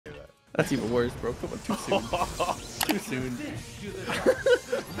That's even worse, bro. Come on, too soon. Too soon.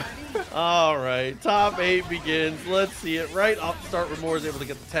 All right, top 8 begins. Let's see it. Right off the start, Romora is able to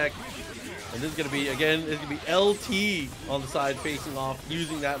get the tech. And this is going to be, again, it's going to be LT on the side facing off,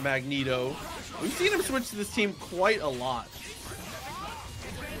 using that Magneto. We've seen him switch to this team quite a lot.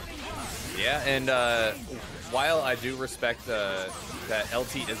 Yeah, and while I do respect that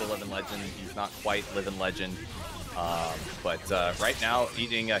LT is a living legend, he's not quite living legend. But right now,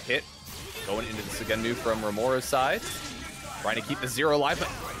 eating a hit, going into the Segendu from Romora's side, trying to keep the 0 alive, but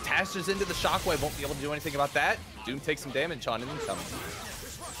dashes into the shockwave, won't be able to do anything about that. Doom takes some damage on incoming.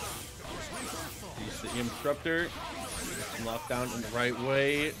 Use the Disruptor, locked down in the right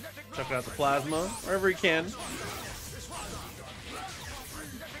way, chucking out the plasma wherever he can.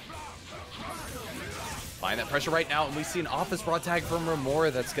 Applying that pressure right now, and we see an office raw tag from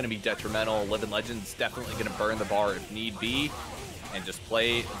Romora that's going to be detrimental. Living Legend's definitely going to burn the bar if need be, and just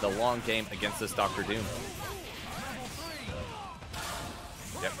play the long game against this Dr. Doom.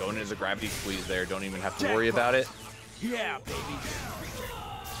 Yep, going into the gravity squeeze there. Don't even have to worry about it. Yeah, baby.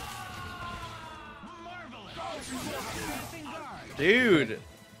 Dude,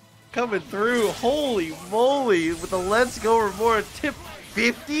 coming through. Holy moly, with the Let's Go Romora tip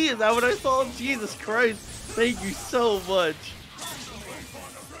 50? Is that what I saw? Jesus Christ. Thank you so much.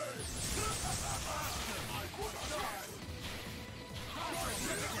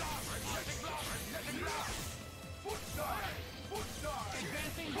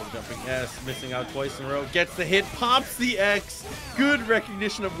 Jumping S, missing out twice in a row. Gets the hit, pops the X. Good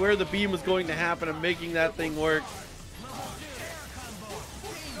recognition of where the beam was going to happen and making that thing work.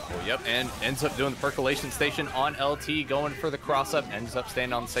 Oh, yep, and ends up doing the percolation station on LT, going for the cross-up, ends up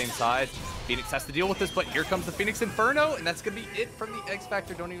standing on the same side. Phoenix has to deal with this, but here comes the Phoenix Inferno, and that's going to be it from the X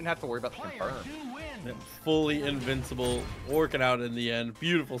Factor. Don't even have to worry about the confirm. Yep, fully invincible, working out in the end.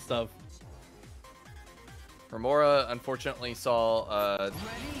 Beautiful stuff. Romora, unfortunately, saw a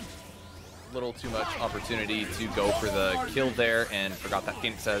little too much opportunity to go for the kill there, and forgot that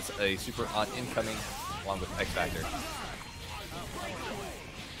Phoenix has a super on incoming, along with X Factor.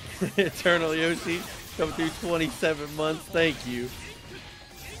 Eternal Yoshi coming through 27 months. Thank you.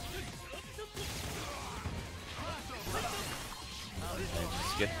 And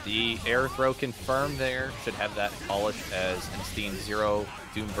just get the air throw confirmed there. Should have that polished as an esteemed 0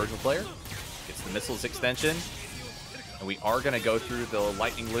 Doom Vergil player. Gets the missiles extension. And we are going to go through the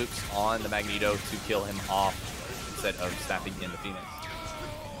lightning loops on the Magneto to kill him off instead of snapping in the Phoenix.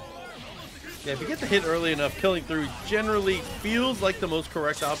 Yeah, if you get the hit early enough, killing through generally feels like the most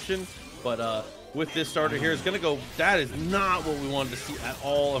correct option. But with this starter here, it's going to go. That is not what we wanted to see at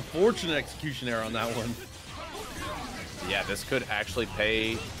all. Unfortunate execution error on that one. Yeah, this could actually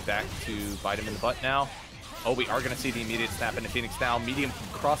pay back to bite him in the butt now. Oh, we are going to see the immediate snap into Phoenix now. Medium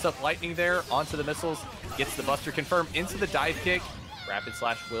cross-up lightning there onto the missiles. Gets the Buster confirmed into the dive kick. Rapid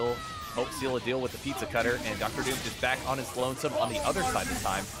slash will hope seal a deal with the pizza cutter. And Dr. Doom is back on his lonesome on the other side this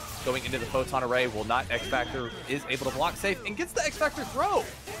time. Going into the photon array, will not X Factor, is able to block safe and gets the X Factor throw.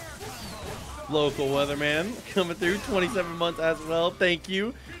 Local weatherman coming through 27 months as well. Thank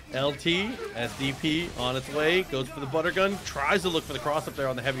you. LT, SDP on its way, goes for the butter gun, tries to look for the cross up there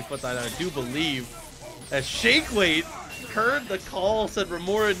on the heavy foot side. I do believe as Shakeweight heard the call, said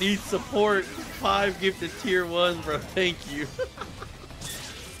Romora needs support. 5 gifted tier 1s, bro. Thank you.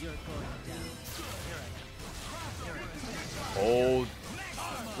 Oh,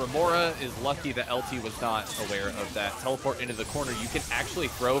 Romora is lucky that LT was not aware of that teleport into the corner. You can actually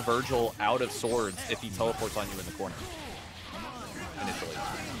throw Vergil out of swords if he teleports on you in the corner initially.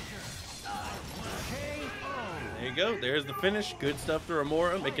 There you go. There's the finish. Good stuff to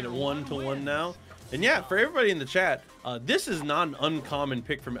Romora, making it 1-1 now. And yeah, for everybody in the chat, this is not an uncommon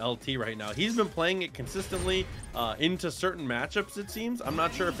pick from LT right now. He's been playing it consistently into certain matchups, it seems. I'm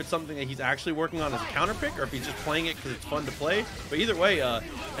not sure if it's something that he's actually working on as a counter pick or if he's just playing it because it's fun to play. But either way,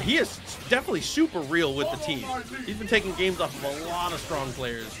 he is definitely super real with the team. He's been taking games off of a lot of strong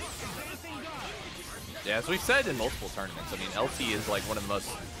players. Yeah, as we've said in multiple tournaments, I mean, LT is like one of the most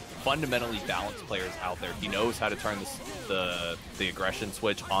fundamentally balanced players out there. He knows how to turn the aggression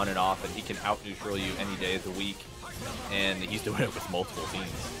switch on and off, and he can out-neutral you any day of the week. And he's doing it with multiple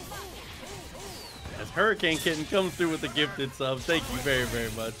teams. As Hurricane Kitten comes through with the gifted sub, thank you very, very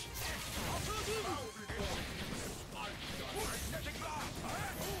much.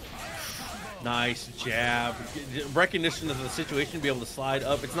 Nice jab. Recognition of the situation to be able to slide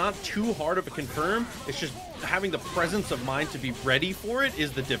up. It's not too hard of a confirm. It's just having the presence of mind to be ready for it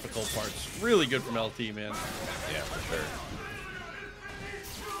is the difficult part. It's really good from LT, man. Yeah, for sure.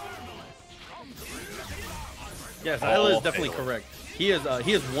 Yes, Zyla is definitely correct. He has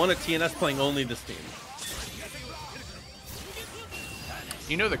won a TNS playing only this team.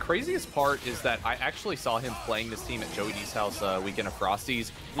 You know, the craziest part is that I actually saw him playing this team at Joey D's house weekend of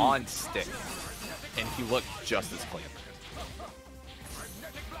Frosties on stick, and he looked just as clean.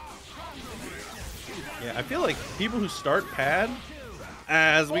 Yeah, I feel like people who start pad,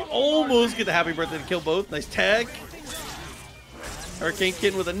 as we almost get the happy birthday to kill both. Nice tag. Hurricane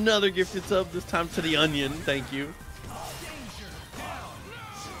Kitten with another gifted sub, this time to the Onion. Thank you.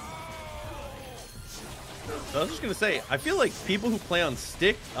 So I was just going to say, I feel like people who play on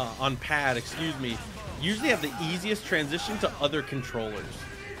stick, on pad, excuse me, usually have the easiest transition to other controllers.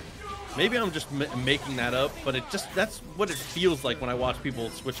 Maybe I'm just making that up, but that's what it feels like when I watch people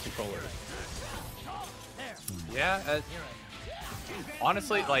switch controllers. Yeah,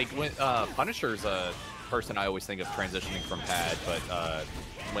 honestly, like when Punisher's a person I always think of transitioning from pad, but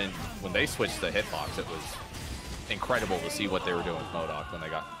when they switched to hitbox, it was incredible to see what they were doing with MODOK when they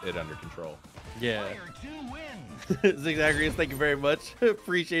got it under control. Yeah. Zigzagrius, thank you very much.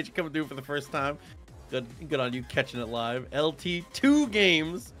 Appreciate you coming through for the first time. Good on you catching it live. LT 2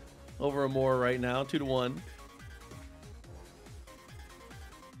 games over Romora right now, 2-1.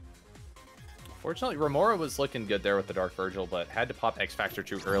 Fortunately, Romora was looking good there with the Dark Vergil, but had to pop X Factor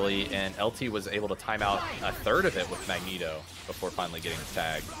too early, and LT was able to time out a third of it with Magneto before finally getting his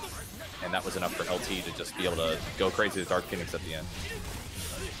tag. And that was enough for LT to just be able to go crazy with Dark Phoenix at the end.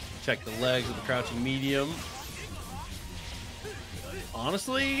 Check the legs with the crouching medium.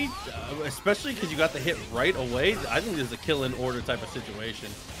 Honestly, especially because you got the hit right away, I think this is a kill in order type of situation.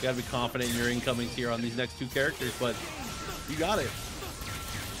 You got to be confident in your incomings here on these next two characters, but you got it.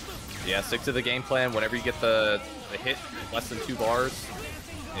 Yeah, stick to the game plan. Whenever you get the hit less than 2 bars,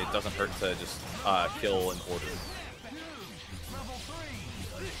 it doesn't hurt to just kill in order.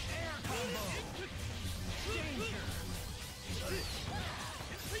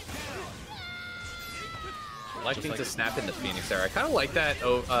 Electing to snap into Phoenix there. I kind of like that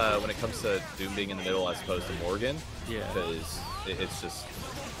when it comes to Doom being in the middle as opposed to Morrigan. Yeah. Because it's just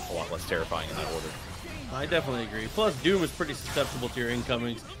a lot less terrifying in that order. I definitely agree. Plus, Doom is pretty susceptible to your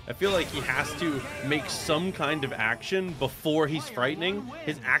incomings. I feel like he has to make some kind of action before he's frightening.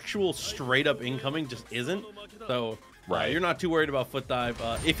 His actual straight-up incoming just isn't. So you're not too worried about foot dive.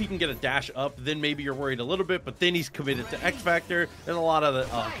 If he can get a dash up, then maybe you're worried a little bit, but then he's committed to X Factor. There's a lot of the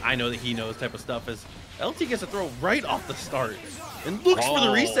I know that he knows type of stuff as LT gets a throw right off the start and looks for the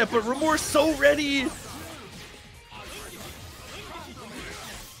reset, but Romora's so ready.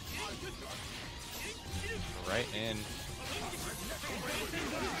 Right, and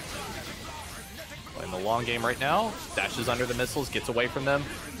playing the long game right now. Dashes under the missiles, gets away from them,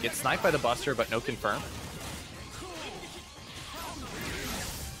 gets sniped by the Buster, but no confirm.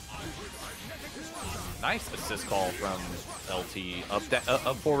 Nice assist call from LT,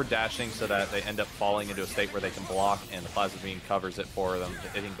 up forward dashing so that they end up falling into a state where they can block, and the Plasma Beam covers it for them,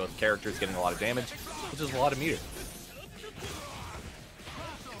 hitting both characters, getting a lot of damage, which is a lot of meter.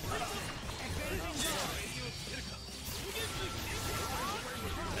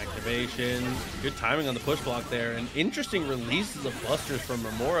 Activation, good timing on the push block there, and interesting releases of busters from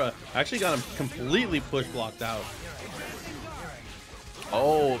Romora. Actually got him completely push blocked out.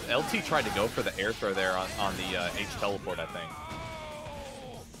 Oh, LT tried to go for the air throw there on the H teleport, I think.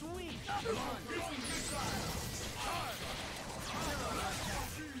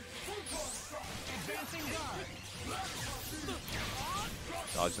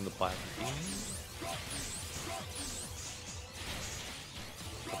 Dodging the plasma beam.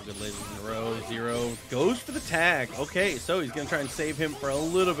 Couple good lasers in a row. Zero goes for the tag. Okay, so he's gonna try and save him for a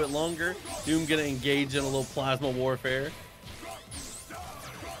little bit longer. Doom gonna engage in a little plasma warfare.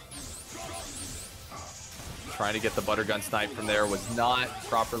 Trying to get the butter gun snipe from there, was not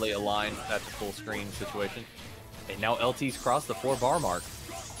properly aligned at the full screen situation. And now LT's crossed the 4-bar mark.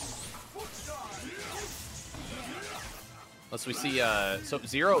 Let's we see, so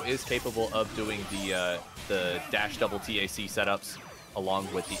Zero is capable of doing the dash double TAC setups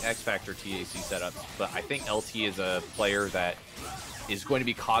along with the X Factor TAC setups, but I think LT is a player that is going to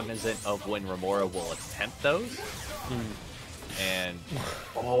be cognizant of when Romora will attempt those. And,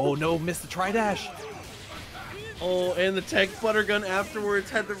 oh no, missed the tri-dash. Oh, and the tech butter gun afterwards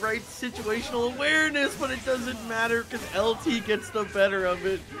had the right situational awareness, but it doesn't matter because LT gets the better of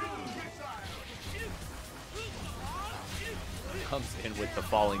it. Comes in with the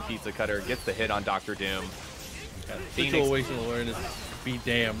falling pizza cutter, gets the hit on Dr. Doom. Situational awareness, be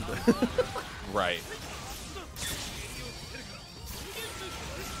damned. Right.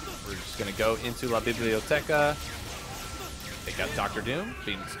 We're just gonna go into La Biblioteca. Pick up Dr. Doom.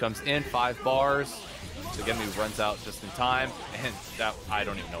 Phoenix comes in, 5 bars. So again, he runs out just in time, and that I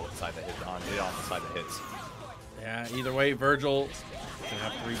don't even know what side that hits on. It on the side that hits. Yeah, either way, Vergil gonna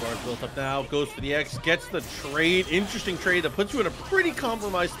have 3 bars built up now. Goes for the X, gets the trade. Interesting trade that puts you in a pretty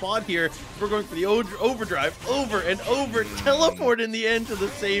compromised spot here. We're going for the overdrive, over and over, teleport in the end to the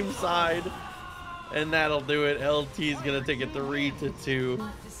same side, and that'll do it. LT's gonna take it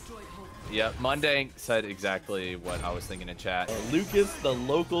 3-2. Yeah, Monday said exactly what I was thinking in chat. Lucas, the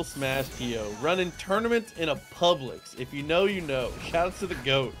local Smash TO, running tournaments in a Publix. If you know, you know. Shout out to the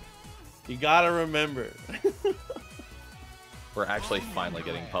GOAT. You gotta remember. We're actually finally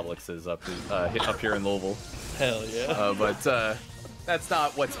getting Publixes up here in Louisville. Hell yeah. But that's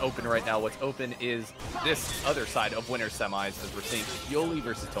not what's open right now. What's open is this other side of winner semis, as we're seeing Yuli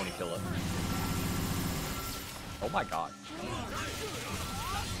versus Tony Kila. Oh my god.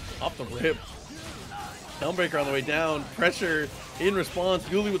 Off the rip. Helmbreaker on the way down. Pressure in response.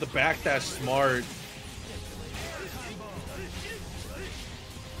 Yuli with a backdash smart.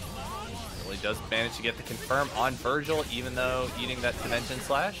 Really does manage to get the confirm on Vergil, even though eating that Dimension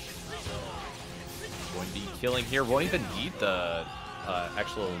Slash. Going to be killing here. Won't even need the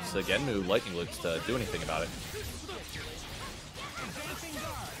actual Segenmu Lightning Loops to do anything about it.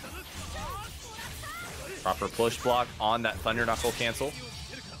 Proper push block on that Thunder Knuckle cancel.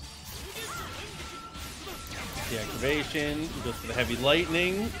 The activation, he goes for the heavy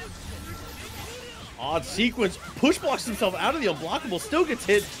lightning. Odd sequence, push blocks himself out of the unblockable, still gets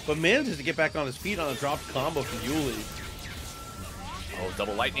hit, but manages to get back on his feet on a dropped combo from Yuli. Oh,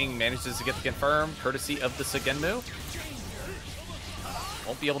 double lightning, manages to get the confirm, courtesy of the Segenmu.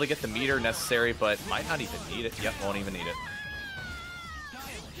 Won't be able to get the meter necessary, but might not even need it. Yep, won't even need it.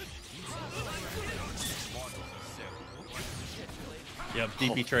 Yep,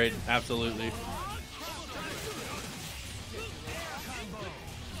 DP trade, absolutely.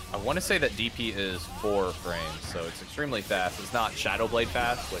 I want to say that DP is 4 frames, so it's extremely fast. It's not Shadow Blade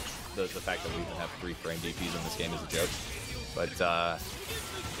fast, which the fact that we even have 3-frame DPs in this game is a joke. But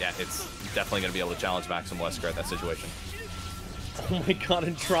yeah, it's definitely going to be able to challenge Maximum Wesker at that situation. Oh my god,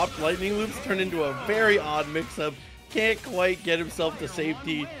 and dropped lightning loops turned into a very odd mix-up. Can't quite get himself to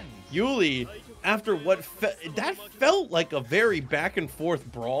safety. Yuli, after what that felt like a very back-and-forth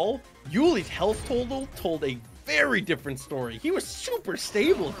brawl, Yuli's health total told a very different story. He was super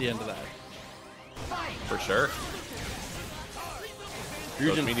stable at the end of that. For sure.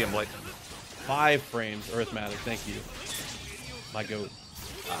 Fusion medium light. 5 frames, Arithmetic. Thank you. My goat.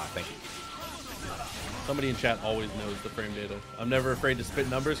 Thank you. Somebody in chat always knows the frame data. I'm never afraid to spit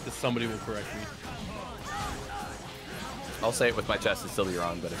numbers because somebody will correct me. I'll say it with my chest and still be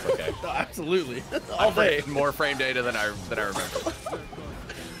wrong, but it's okay. Absolutely. All day. More frame data than I remember.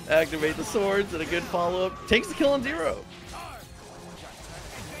 Activate the swords and a good follow-up. Takes the kill on 0.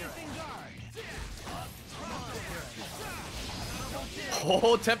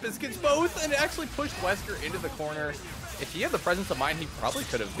 Oh, Tempest gets both and actually pushed Wesker into the corner. If he had the presence of mind, he probably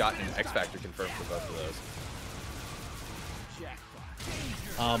could have gotten an X-Factor confirmed for both of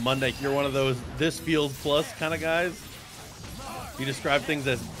those. Monday, you're one of those this feels plus kind of guys. You describe things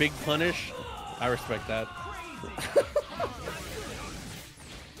as big punish. I respect that.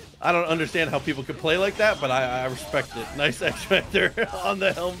 I don't understand how people could play like that, but I respect it. Nice X-Factor on the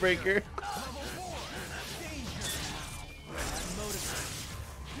Helmbreaker.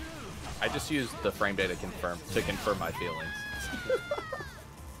 I just used the frame data to confirm my feelings.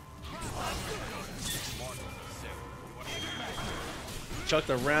 Chuck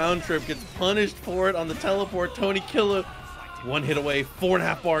the round trip, gets punished for it on the teleport. Tony Kila, 1 hit away,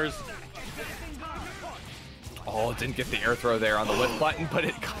 4.5 bars. Oh, didn't get the air throw there on the lift button, but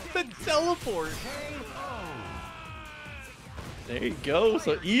it got the teleport. There you go.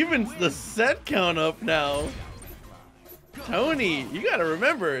 So evens the set count up now. Tony, you gotta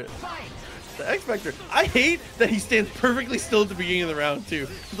remember the X-Factor. I hate that he stands perfectly still at the beginning of the round too,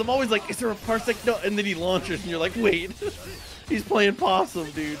 because I'm always like, is there a parsec? No, and then he launches and you're like, wait. He's playing possum,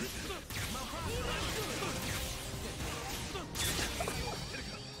 dude.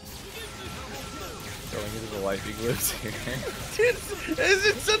 Going into the lightning loops here. Dude,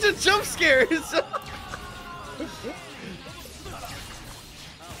 it's such a jump scare.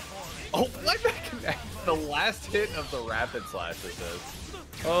 Oh, back the last hit of the rapid slash it says.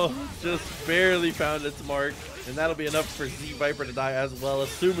 Oh, just barely found its mark. And that'll be enough for C.Viper to die as well,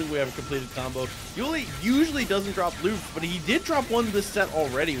 assuming we have a completed combo. Yuli usually doesn't drop loops, but he did drop one this set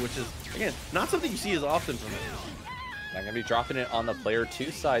already, which is, again, not something you see as often from him. Not going to be dropping it on the player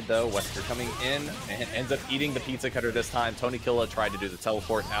 2 side, though. Wesker coming in and ends up eating the pizza cutter this time. Tony Kila tried to do the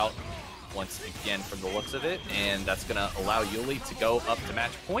teleport out once again from the looks of it, and that's going to allow Yuli to go up to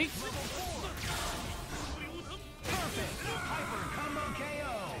match point.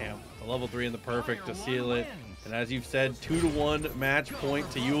 Damn, the level 3 and the perfect to seal it. And as you've said, 2-to-1 match point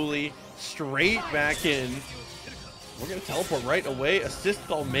to Yuli. Straight back in. We're going to teleport right away. Assist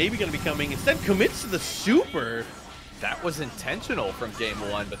call maybe going to be coming. Instead commits to the super. That was intentional from game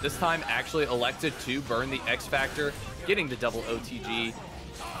 1, but this time actually elected to burn the X Factor, getting the double OTG.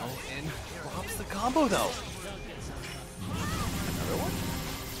 Oh, and drops the combo though. Another one?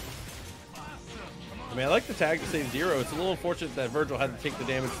 I mean, I like the tag to save 0. It's a little unfortunate that Vergil had to take the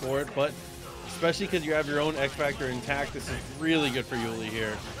damage for it, but especially because you have your own X Factor intact, this is really good for Yuli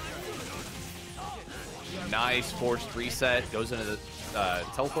here. Nice forced reset. Goes into the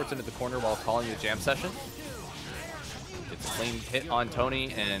teleports into the corner while calling the jam session. It's a clean hit on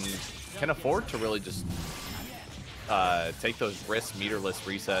Tourney and can afford to really just take those risk meterless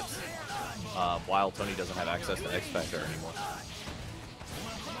resets while Tourney doesn't have access to X Factor anymore.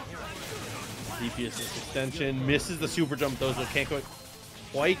 DP assist extension, misses the super jump though, so can't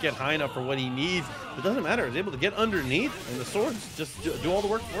quite get high enough for what he needs. It doesn't matter, he's able to get underneath, and the swords just do all the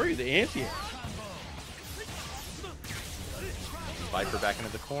work for you, the anti-air. Viper back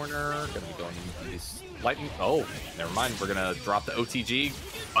into the corner, gonna be going into these lightning. Oh, never mind, we're gonna drop the OTG,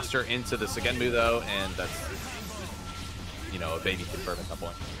 Buster into the Segenmu though, and that's, you know, a baby confirm at that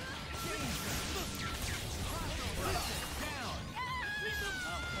point.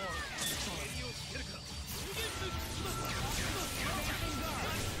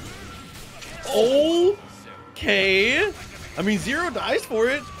 Okay. I mean, 0 dies for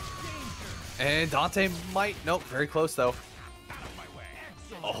it. And Dante might, nope, very close though.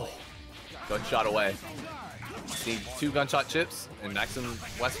 Oh, gunshot away. Need 2 gunshot chips, and Maxim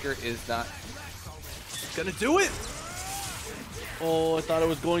Wesker is not gonna do it. Oh, I thought I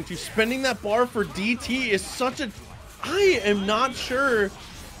was going to. Spending that bar for DT is such a... I am not sure.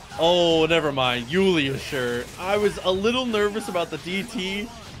 Oh, never mind. Yuli is sure. I was a little nervous about the DT,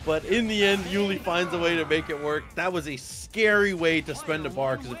 but in the end, Yuli finds a way to make it work. That was a scary way to spend a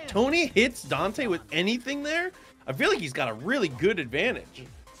bar, because if Tourney hits Dante with anything there, I feel like he's got a really good advantage.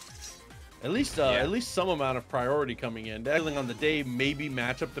 At least some amount of priority coming in. Everything on the day may be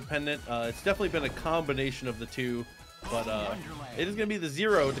matchup dependent. It's definitely been a combination of the two, but it is going to be the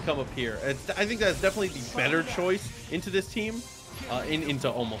 0 to come up here. I think that's definitely the better choice into this team,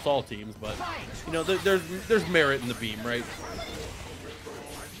 into almost all teams. But you know, there's merit in the beam, right?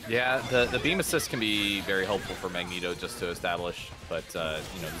 Yeah, the beam assist can be very helpful for Magneto just to establish, but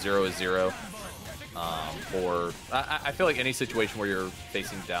you know, 0 is 0. I feel like any situation where you're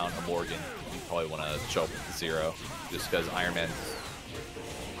facing down a Morrigan, you probably want to show up with the 0, just because Iron Man,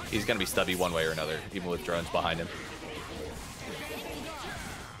 he's going to be stubby one way or another, even with drones behind him.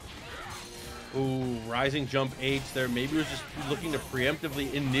 Ooh, rising jump H there. Maybe he was just looking to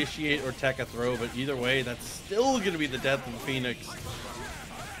preemptively initiate or tech a throw, but either way, that's still going to be the death of the Phoenix.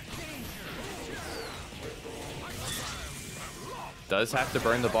 Does have to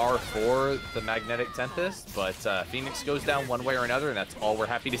burn the bar for the Magnetic Tempest, but Phoenix goes down one way or another, and that's all we're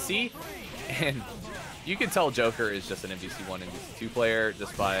happy to see. And you can tell Joker is just an MvC1, MvC2 player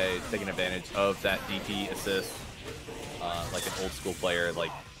just by taking advantage of that DP assist, like an old school player,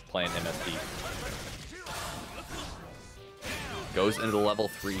 like playing MSP. Goes into the level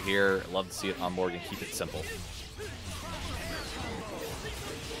 3 here. Love to see it on Morrigan. Keep it simple.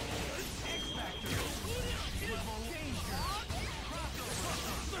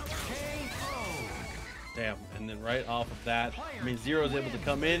 Damn, and then right off of that, I mean, 0 is able to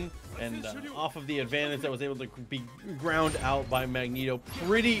come in, and off of the advantage that was able to be ground out by Magneto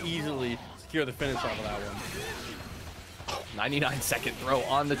pretty easily, secure the finish off of that one. 99-second throw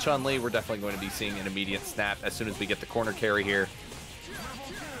on the Chun-Li. We're definitely going to be seeing an immediate snap as soon as we get the corner carry here.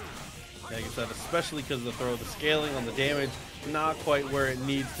 Like I said, especially because of the throw, the scaling on the damage, not quite where it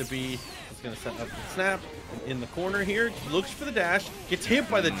needs to be. It's going to set up the snap in the corner here, looks for the dash, gets hit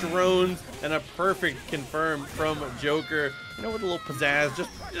by the drones, and a perfect confirm from Joker, you know, with a little pizzazz, just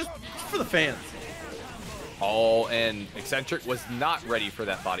for the fans. Oh, and Eccentric was not ready for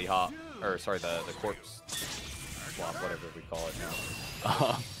that body hop, or sorry, the corpse swap, whatever we call it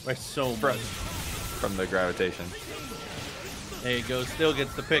now. By so much. From the gravitation. There you go, still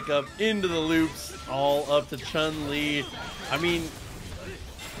gets the pickup into the loops, all up to Chun-Li. I mean,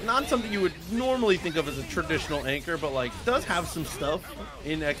 not something you would normally think of as a traditional anchor, but like does have some stuff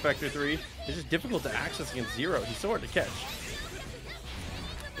in X Factor 3. It's just difficult to access against 0. He's so hard to catch.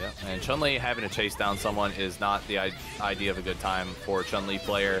 Yeah, and Chun-Li having to chase down someone is not the idea of a good time for a Chun-Li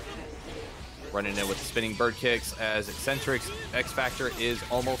player. Running in with the spinning bird kicks as Eccentric's X Factor is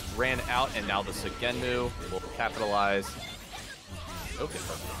almost ran out, and now the Segenmu will capitalize. Okay,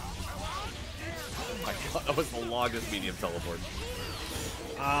 perfect. Oh my God, that was the longest medium teleport.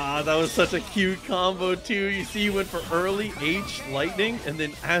 That was such a cute combo too. You see he went for early H lightning, and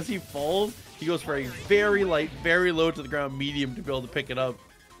then as he falls, he goes for a very light, very low to the ground medium to be able to pick it up.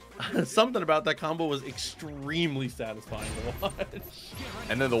 Something about that combo was extremely satisfying to watch.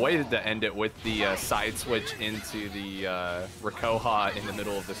 And then the way to end it with the side switch into the Rikoha in the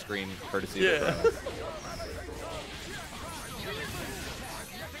middle of the screen, courtesy of the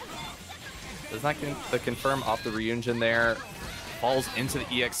Does not get the confirm off the reunion there. Falls into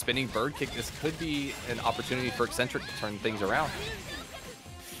the EX spinning bird kick. This could be an opportunity for Eccentric to turn things around.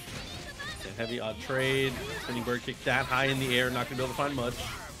 It's a heavy odd trade. Spinning bird kick that high in the air. Not going to be able to find much.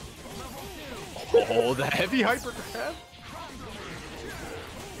 Oh, the heavy hyper grab.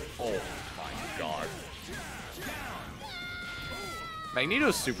 Oh my god.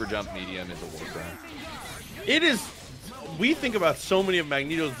 Magneto's super jump medium is a war crime. It is. We think about so many of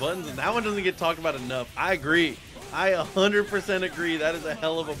Magneto's buttons, and that one doesn't get talked about enough. I agree. I 100% agree. That is a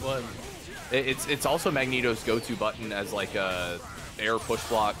hell of a button. It's also Magneto's go-to button as like a air push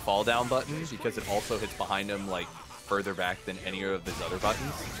block fall down button, because it also hits behind him like further back than any of his other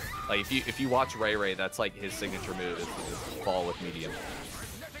buttons. Like if you watch Ray, that's like his signature move is to just fall with medium.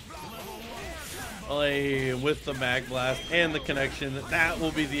 With the mag blast and the connection, that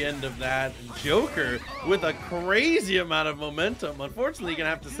will be the end of that. Joker with a crazy amount of momentum. Unfortunately, gonna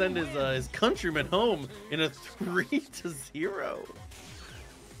have to send his countrymen home in a 3-0.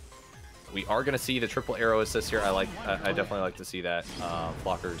 We are gonna see the triple arrow assist here. I definitely like to see that.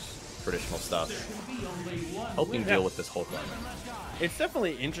 Flocker's traditional stuff, helping deal with this whole thing. It's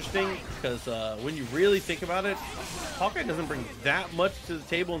definitely interesting because when you really think about it, Hawkeye doesn't bring that much to the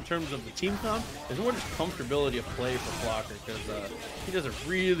table in terms of the team comp. It's more just comfortability of play for Flocker, because he does a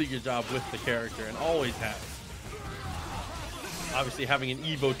really good job with the character and always has. Obviously, having an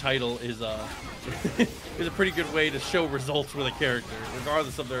Evo title is is a pretty good way to show results with a character,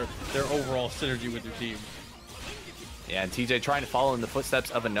 regardless of their overall synergy with your team. Yeah, and TJ trying to follow in the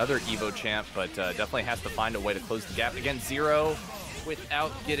footsteps of another Evo champ, but definitely has to find a way to close the gap against Zero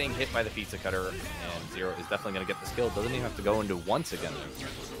without getting hit by the pizza cutter. And Zero is definitely going to get the skill. Doesn't even have to go into once again.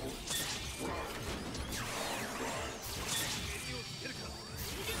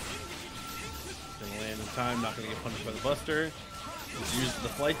 Gonna land in time, not gonna get punished by the Buster. Uses the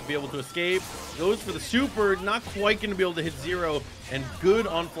flight to be able to escape. Goes for the super, not quite going to be able to hit Zero. And good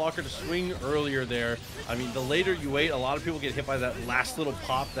on Flocker to swing earlier there. I mean, the later you wait, a lot of people get hit by that last little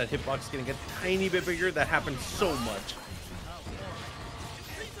pop. That hitbox is going to get a tiny bit bigger. That happens so much.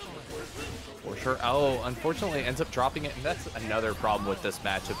 For sure. Oh, unfortunately ends up dropping it. And that's another problem with this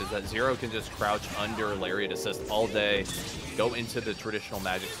matchup, is that Zero can just crouch under Lariat Assist all day. Go into the traditional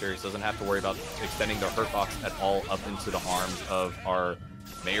Magic Series. Doesn't have to worry about extending the hurt box at all up into the arms of our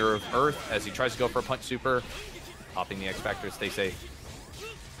Mayor of Earth as he tries to go for a punch super. Popping the X Factor to stay safe.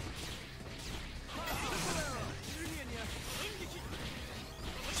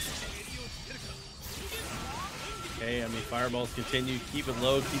 Okay, I mean, fireballs continue. Keep it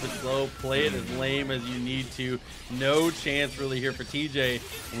low, keep it slow. Play it as lame as you need to. No chance really here for TJ.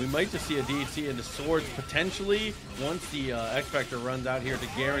 And we might just see a DHC into swords potentially once the X Factor runs out here to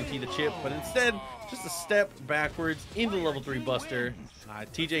guarantee the chip. But instead, just a step backwards into level 3 Buster.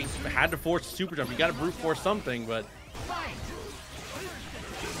 TJ had to force a super jump. You got to brute force something, but...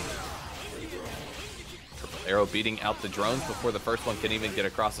 Arrow beating out the drones before the first one can even get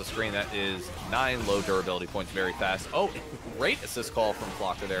across the screen. That is 9 low durability points very fast. Oh, great assist call from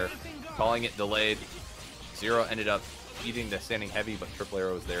Flocker there. Calling it delayed. Zero ended up eating the standing heavy, but triple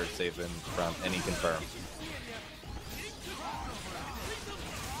arrow was there to save him from any confirm.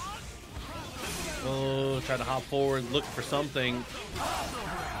 Oh, trying to hop forward, look for something.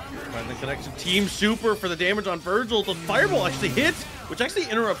 Find the connection. Team super for the damage on Vergil. The fireball actually hits, which actually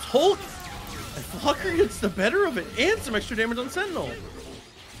interrupts Hulk. And Flocker gets the better of it, and some extra damage on Sentinel.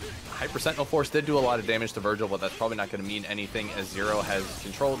 Hyper Sentinel Force did do a lot of damage to Vergil, but that's probably not going to mean anything, as Zero has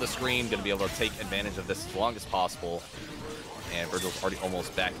control of the screen, going to be able to take advantage of this as long as possible. And Vergil's already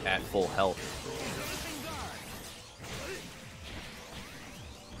almost back at full health.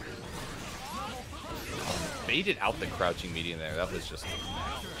 Baited out the crouching medium there. That was just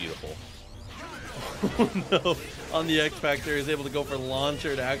beautiful. Oh no, on the X Factor is able to go for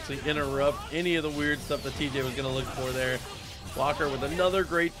launcher to actually interrupt any of the weird stuff that TJ was going to look for there. Flocker with another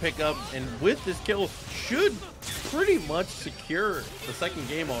great pickup, and with this kill should pretty much secure the second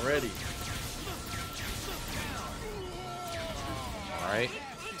game already. All right,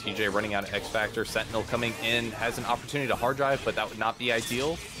 TJ running out of X Factor. Sentinel coming in, has an opportunity to hard drive, but that would not be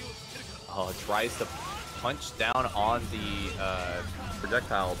ideal. Tries to punch down on the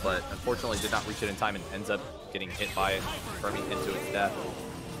projectile, but unfortunately did not reach it in time and ends up getting hit by it, confirming into its death.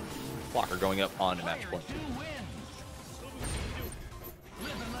 Blocker going up on to match point.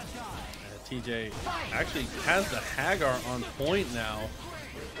 TJ actually has the Haggar on point now.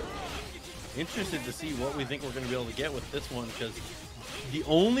 Interested to see what we think we're going to be able to get with this one, because the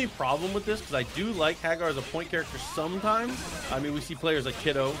only problem with this, because I do like Haggar as a point character sometimes. I mean, we see players like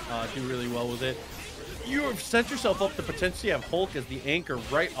Kiddo do really well with it. You have set yourself up to potentially have Hulk as the anchor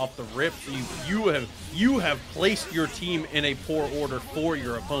right off the rip. So you have placed your team in a poor order for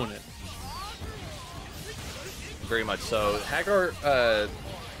your opponent. Very much so. Haggar,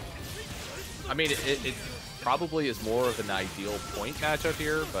 I mean, it probably is more of an ideal point matchup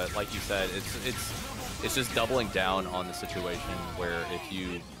here, but like you said, it's just doubling down on the situation where if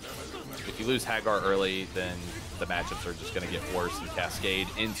you lose Haggar early, then the matchups are just going to get worse and cascade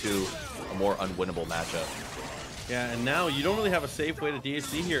into a more unwinnable matchup. Yeah, and now you don't really have a safe way to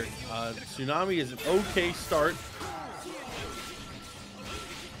DHC here. Tsunami is an okay start.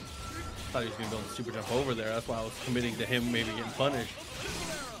 Thought he was going to build a super jump over there. That's why I was committing to him maybe getting punished.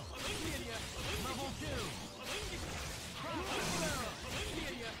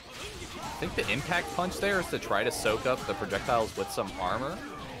 I think the impact punch there is to try to soak up the projectiles with some armor.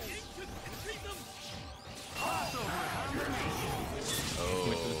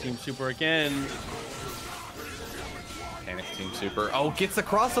 Went to the Team Super again. Panic Team Super. Oh, gets the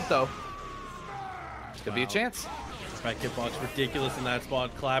cross up though. Could be a chance. Back hitbox ridiculous in that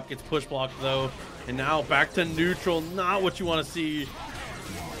spot. Clap gets push blocked though. And now back to neutral. Not what you want to see.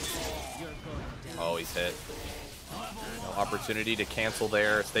 Oh, he's hit. No opportunity to cancel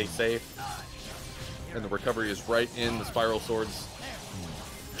there. Stay safe. And the recovery is right in the Spiral Sword's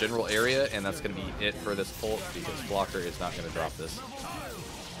general area, and that's going to be it for this ult because Blocker is not going to drop this.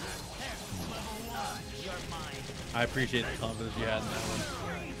 I appreciate the confidence you had in that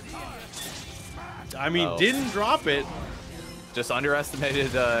one. I mean, didn't drop it. Just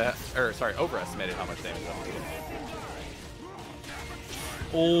underestimated, overestimated how much damage that was.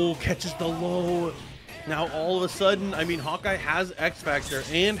 Oh, catches the low. Now all of a sudden, I mean, Hawkeye has X Factor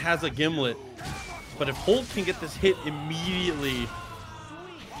and has a Gimlet. But if Hulk can get this hit immediately.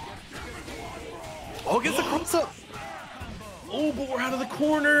 Oh, gets the cross up. Oh, but we're out of the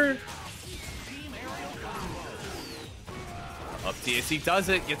corner. Up TSC does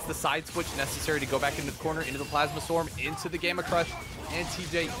it, gets the side switch necessary to go back into the corner, into the Plasma Storm, into the Gamma Crush, and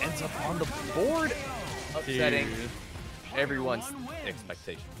TJ ends up on the board, upsetting everyone's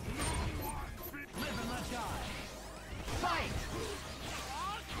expectations.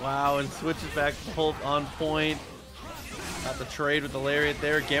 Wow, and switches back to Hulk on point. Got the trade with the Lariat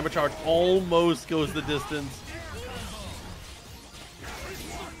there. Gamma Charge almost goes the distance.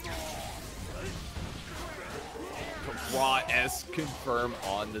 Raw S confirm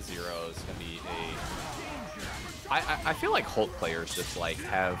on the zeros. Gonna be a. I feel like Hulk players just like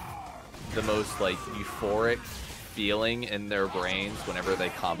have the most like euphoric feeling in their brains whenever they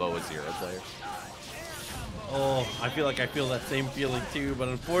combo a zero player. Oh, I feel like I feel that same feeling too, but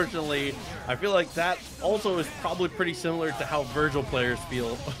unfortunately, I feel like that also is probably pretty similar to how Vergil players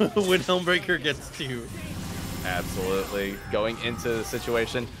feel when Helmbreaker gets two. Absolutely. Going into the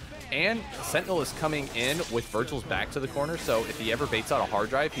situation. And Sentinel is coming in with Vergil's back to the corner, so if he ever baits out a hard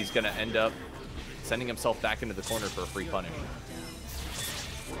drive, he's going to end up sending himself back into the corner for a free punish.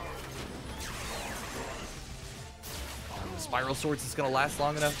 Spiral Swords is going to last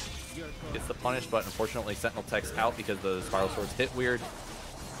long enough. Gets the punish, but unfortunately Sentinel tech's out because the Spiral Swords hit weird.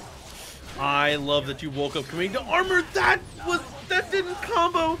 I love that you woke up committing to armor. That didn't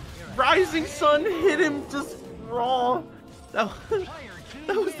combo. Rising Sun hit him just raw. That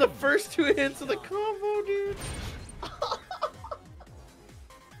was the first two hits of the combo, dude.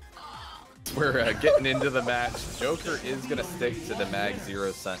 We're getting into the match. Joker is going to stick to the Mag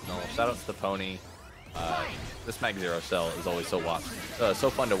Zero Sentinel. Shoutouts to Pony. This Mag Zero cell is always so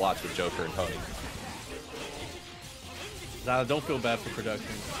fun to watch with Joker and Pony. Nah, don't feel bad for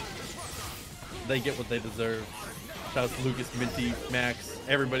production. They get what they deserve. Shoutouts to Lucas, Minty, Max,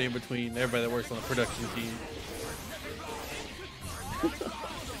 everybody in between, everybody that works on the production team.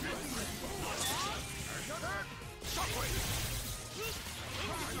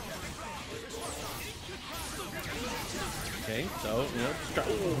 Okay, so, you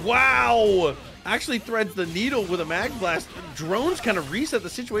know, wow! Actually threads the needle with a mag blast. Drones kind of reset the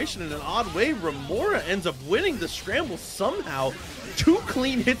situation in an odd way. Romora ends up winning the scramble somehow. Two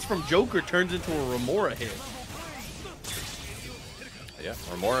clean hits from Joker turns into a Romora hit. Yeah,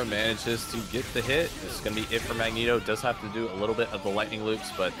 Romora manages to get the hit. This is going to be it for Magneto. Does have to do a little bit of the lightning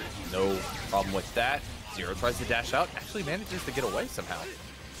loops, but no problem with that. Zero tries to dash out. Actually manages to get away somehow.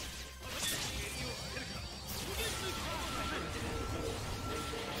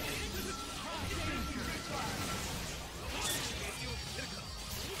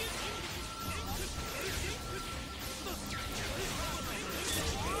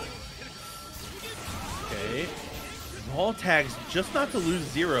 small tags just not to lose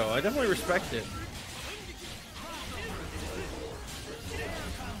Zero. I definitely respect it.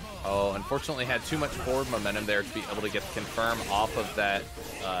 Oh, unfortunately had too much forward momentum there to be able to get the confirm off of that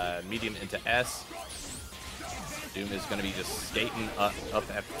medium into S. Doom is going to be just skating up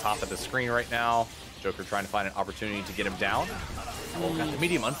at the top of the screen right now. Joker trying to find an opportunity to get him down. Oh, got the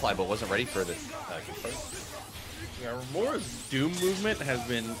medium unfly, but wasn't ready for the confirm. Yeah, Romora's Doom movement has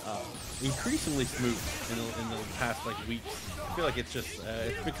been increasingly smooth in the past like weeks. I feel like it's just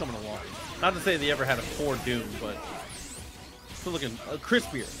it's been coming along. Not to say they ever had a poor Doom, but it's looking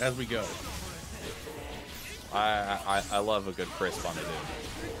crispier as we go. I love a good crisp on the Doom.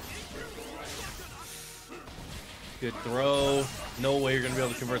 Good throw. No way you're gonna be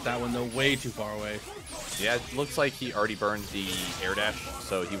able to convert that one. No, way too far away. Yeah, it looks like he already burned the air dash,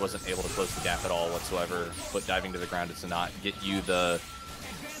 so he wasn't able to close the gap at all whatsoever. Foot diving to the ground does not get you the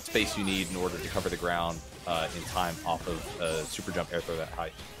space you need in order to cover the ground in time off of a super jump air throw that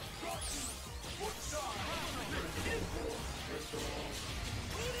height.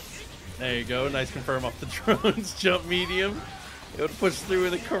 There you go. Nice confirm off the drone's jump medium. It would push through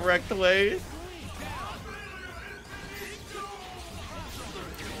in the correct way.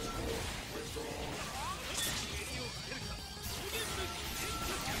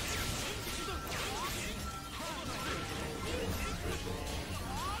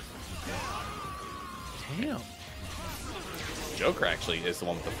 Damn. Joker actually is the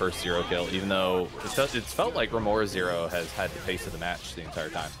one with the first Zero kill, even though it's felt like Romora Zero has had the pace of the match the entire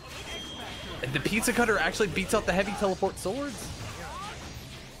time. And the Pizza Cutter actually beats out the heavy teleport swords.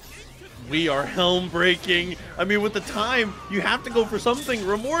 We are helm breaking. I mean, with the time, you have to go for something.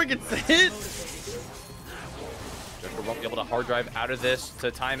 Romora gets the hit. Joker won't be able to hard drive out of this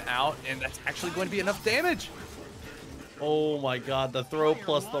to time out, and that's actually going to be enough damage. Oh my god, the throw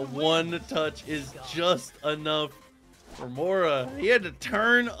plus the one touch is just enough. Romora, he had to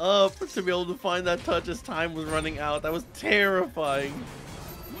turn up to be able to find that touch as time was running out. That was terrifying.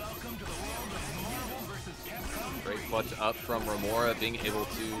 Great clutch up from Romora, being able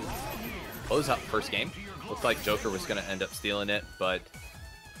to close out the first game. Looked like Joker was going to end up stealing it, but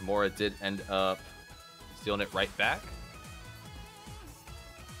Romora did end up stealing it right back.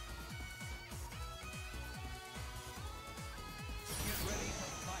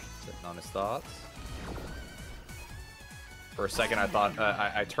 Sitting on his thoughts. For a second, I thought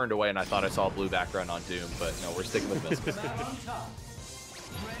I turned away and I thought I saw a blue background on Doom, but no, we're sticking with missiles.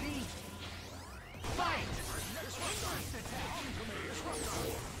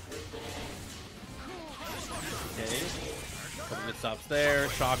 Okay. Couple good stops there.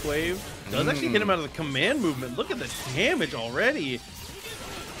 Shockwave. Does actually hit him out of the command movement. Look at the damage already.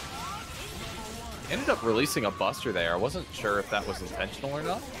 Ended up releasing a buster there. I wasn't sure if that was intentional or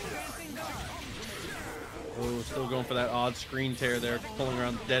not. Oh, still going for that odd screen tear there, pulling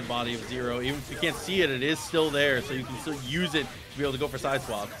around the dead body of Zero. Even if you can't see it, it is still there, so you can still use it to be able to go for side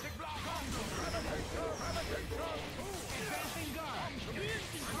swaps.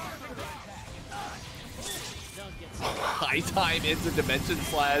 High time into Dimension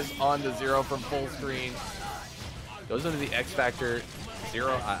Slash on the Zero from full screen. Goes into the X Factor.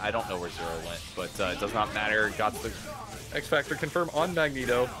 Zero, I don't know where Zero went, but it does not matter. Got the X Factor confirm on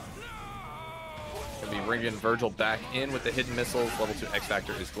Magneto. Gonna be bringing Vergil back in with the hidden missiles. Level 2 X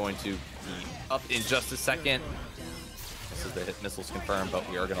Factor is going to be up in just a second. This is the hit missiles confirmed, but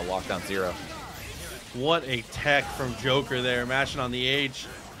we are gonna lock down Zero. What a tech from Joker there, mashing on the H.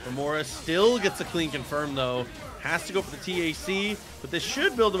 Romora still gets a clean confirm though. Has to go for the TAC, but this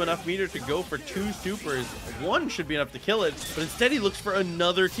should build him enough meter to go for 2 supers. One should be enough to kill it, but instead he looks for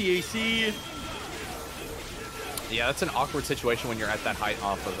another TAC. Yeah, that's an awkward situation when you're at that height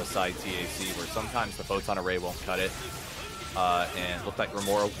off of a side TAC, where sometimes the photon array won't cut it. And it looked like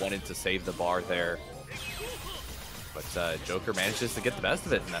Romora wanted to save the bar there. But Joker manages to get the best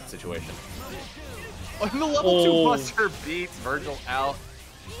of it in that situation. Oh, the level 2 buster beats Vergil out.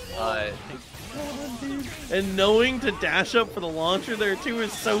 And knowing to dash up for the launcher there too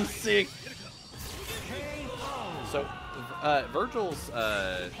is so sick. So Vergil's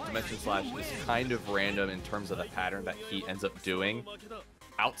Dimension Slash is kind of random in terms of the pattern that he ends up doing.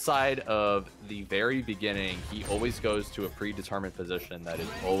 Outside of the very beginning, he always goes to a predetermined position that is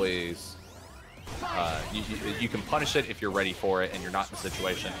always you can punish it if you're ready for it and you're not in a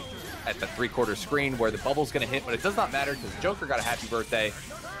situation at the 3/4 screen where the bubble's going to hit, but it does not matter because Joker got a happy birthday.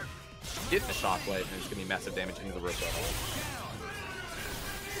 Get the shockwave, and it's going to be massive damage into the roof.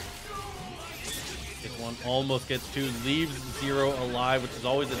 This one almost gets 2, leaves Zero alive, which is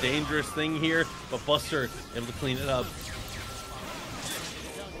always a dangerous thing here, but Buster able to clean it up.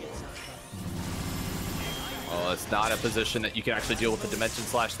 Oh, that's not a position that you can actually deal with the Dimension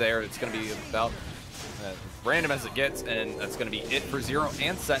Slash there. It's going to be about random as it gets, and that's going to be it for Zero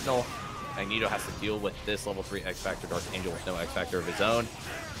and Sentinel. Magneto has to deal with this level 3 X Factor Dark Angel with no X Factor of his own.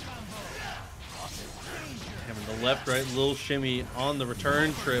 Having the left, right, little shimmy on the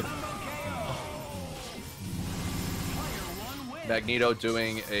return trip. Magneto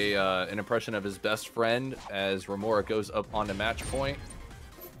doing an impression of his best friend as Romora goes up onto match point.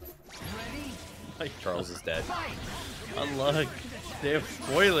 Charles is dead. Unluck. Damn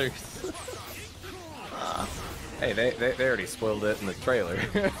spoilers. Hey, they already spoiled it in the trailer.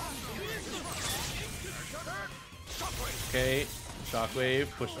 Okay, Shockwave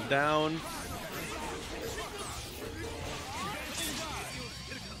pushes down.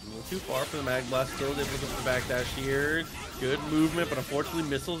 A little too far for the Mag Blast. Still able to get the backdash here. Good movement, but unfortunately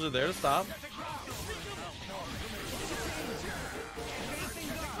missiles are there to stop.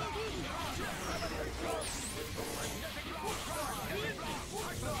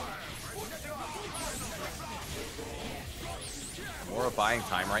 Romora buying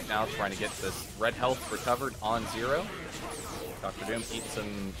time right now, trying to get this red health recovered on Zero. Dr. Doom eats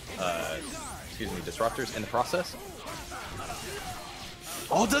some, disruptors in the process.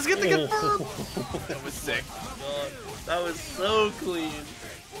 Oh, does get the confirm! That was sick. God, that was so clean.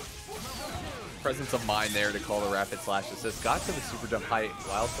 Presence of mind there to call the rapid slash assist. Got to the super jump height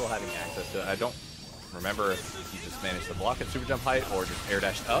while still having access to it. I don't remember if he just managed to block at super jump height or just air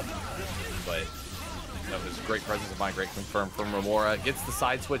dashed up, but that was great presence of mind, great confirm from Romora. Gets the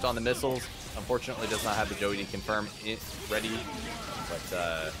side switch on the missiles. Unfortunately, does not have the Joey to confirm it ready,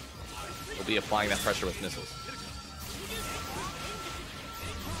 but will be applying that pressure with missiles.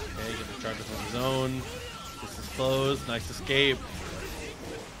 Okay, get the charges on his own. This is closed. Nice escape.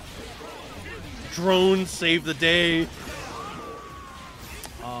 Drones save the day.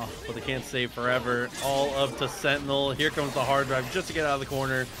 Oh, but they can't save forever. All up to Sentinel. Here comes the hard drive just to get out of the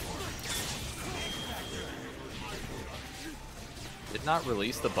corner. Did not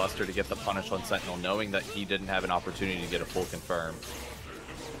release the Buster to get the punish on Sentinel, knowing that he didn't have an opportunity to get a full confirm.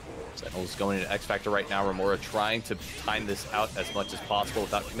 Sentinel's going into X Factor right now. Romora trying to time this out as much as possible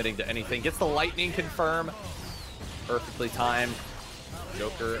without committing to anything. Gets the lightning confirm. Perfectly timed.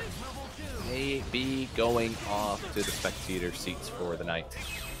 Joker may be going off to the spectator seats for the night.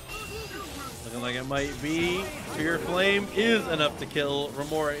 Looking like it might be. Fear Flame is enough to kill.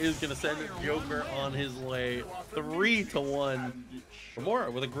 Romora is going to send Joker on his way. 3-1.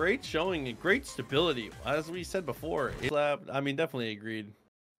 Romora with a great showing and great stability. As we said before, I mean, definitely agreed.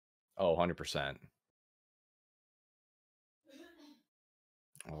 Oh, 100%.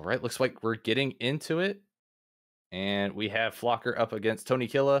 All right, looks like we're getting into it. And we have Flocker up against Tony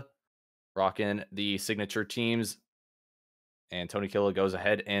Kila, rocking the signature teams. And Tony Kila goes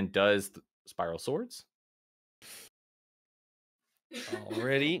ahead and does Spiral Swords.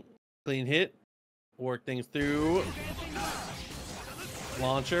 Already. Clean hit. Work things through.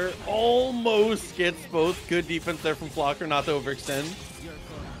 Launcher almost gets both. Good defense there from Flocker, not to overextend.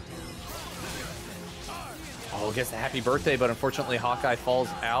 Oh, gets the happy birthday, but unfortunately Hawkeye falls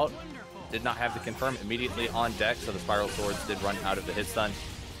out. Did not have the confirm immediately on deck, so the Spiral Swords did run out of the hit stun.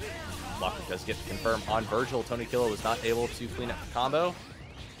 Flocker does get the confirm on Vergil. Tony Kila was not able to clean up the combo.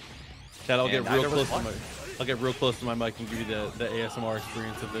 Chad, I'll get real close to my mic and give you the ASMR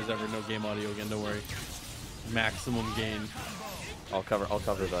experience if there's ever no game audio again. Don't worry. Maximum gain. I'll cover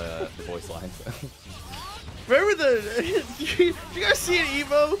the voice lines. Remember you guys see an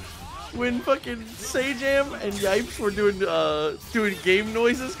Evo when fucking Sajam and Yipes were doing game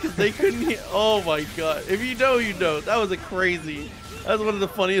noises because they couldn't hear? Oh my god! If you know, you know. That was that was one of the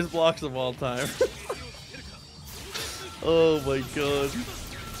funniest blocks of all time. Oh my god!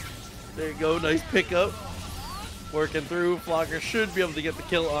 There you go, nice pickup. Working through. Flocker should be able to get the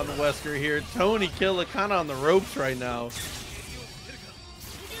kill on Wesker here. Tony Kila kind of on the ropes right now.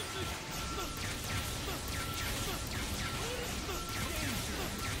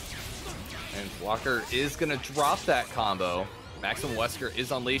 And Flocker is going to drop that combo. Maximum Wesker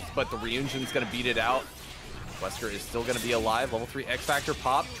is unleashed, but the Reunion's going to beat it out. Wesker is still going to be alive. Level 3 X Factor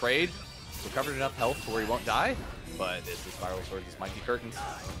pop. Trade. Recovered enough health to where he won't die. But this is Spiral Sword. This might be curtains.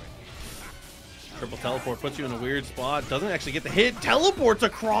 Triple teleport puts you in a weird spot. Doesn't actually get the hit. Teleports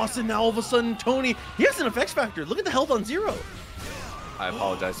across, and now all of a sudden Tony, he has enough X Factor. Look at the health on Zero. I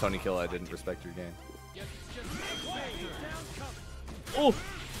apologize, Tony Kila. I didn't respect your game. Oh.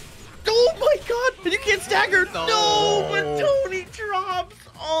 Oh my god! And you can't stagger! No! But Tony drops!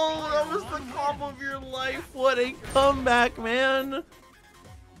 Oh, that was the combo of your life. What a comeback, man!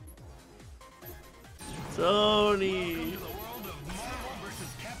 Tony!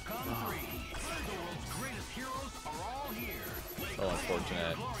 So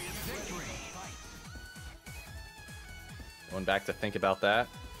unfortunate. Going back to think about that.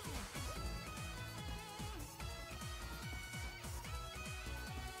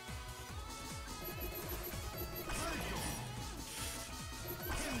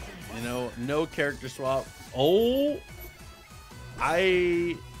 You know, no character swap. Oh,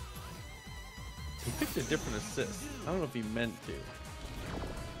 he picked a different assist. I don't know if he meant to.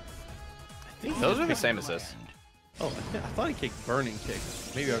 I think those are the same assists. Oh, I thought he kicked burning kick.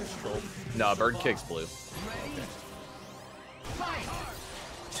 Maybe I was trolled. No, bird kicks blue. Okay.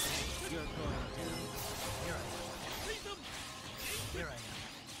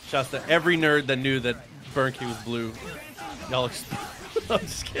 Shouts to every nerd that knew that burn kick was blue. Y'all I'm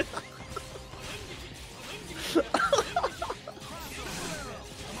just kidding.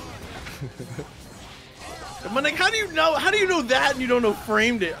 But like, how do you know that and you don't know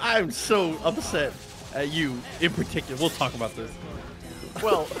framed it? I'm so upset at you in particular. We'll talk about this.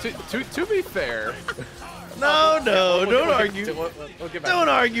 Well, to be fair. No, don't argue. Don't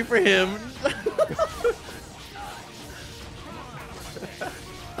argue for him.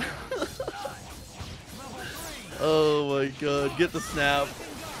 Oh my god, get the snap.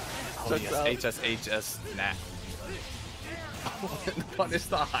 Oh, yes, HSHS snap. Punish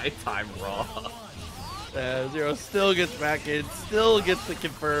the high time raw. Zero still gets back in, still gets the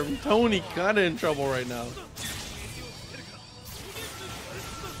confirm. Tony kind of in trouble right now.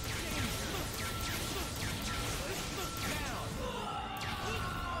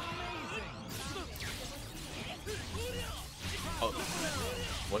 Oh,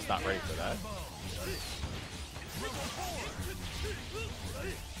 was not ready for that.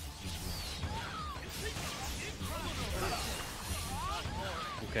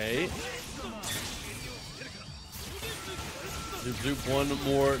 Okay. Zoop zoop one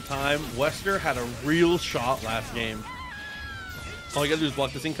more time. Wesker had a real shot last game. All you gotta do is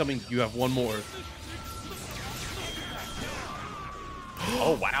block this incoming. You have one more.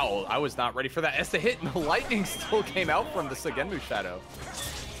 Oh wow, I was not ready for that. As the hit and the lightning still came out from the Sagenmu shadow.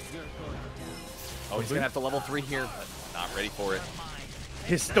 Oh, he's gonna have to level 3 here, but not ready for it.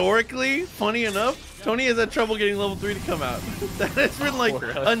 Historically, funny enough, Tony has had trouble getting level 3 to come out. That has been like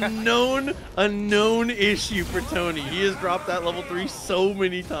a known issue for Tony. He has dropped that level 3 so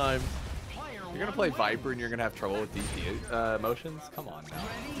many times. You're gonna play Viper and you're gonna have trouble with these motions? Come on now.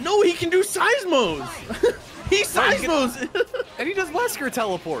 No, he can do seismos. He seismos. And he does Wesker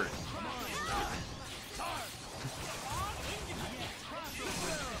teleport.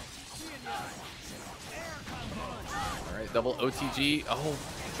 Alright, double OTG. Oh,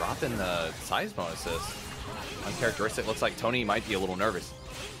 dropping the seismo assist. Uncharacteristic. Looks like Tony might be a little nervous.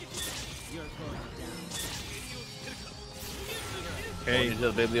 Okay. Going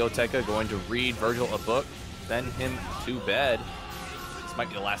into the Biblioteca, going to read Vergil a book, send him to bed. This might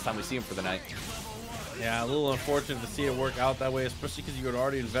be the last time we see him for the night. Yeah, a little unfortunate to see it work out that way, especially because you had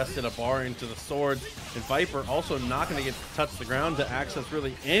already invested a bar into the swords. And Viper also not going to get to touch the ground to access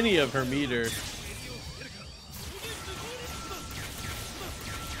really any of her meter.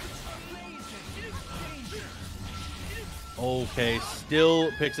 Okay,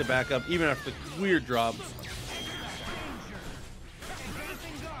 still picks it back up, even after the weird drop.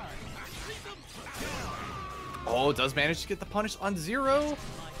 Oh, does manage to get the punish on 0.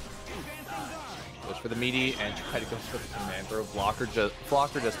 Goes for the meaty and try to go for the command throw.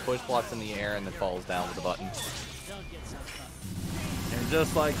 Flocker just push blocks in the air and then falls down with the button. And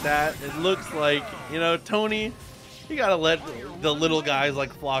just like that, it looks like, you know, Tony, you gotta let the little guys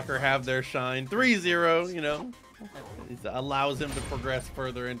like Flocker have their shine. 3-0, you know, it allows him to progress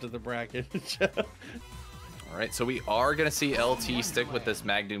further into the bracket. All right, so we are going to see LT stick with this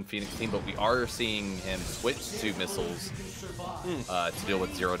Magdoom Phoenix team, but we are seeing him switch to missiles to deal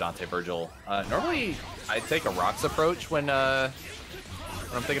with Zero Dante Vergil. Normally, I take a rocks approach when I'm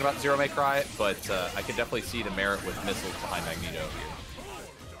thinking about Zero May Cry, but I can definitely see the merit with missiles behind Magneto here.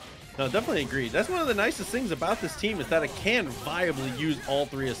 No, definitely agreed. That's one of the nicest things about this team is that it can viably use all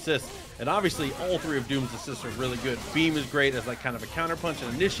 3 assists. And obviously, all 3 of Doom's assists are really good. Beam is great as like kind of a counterpunch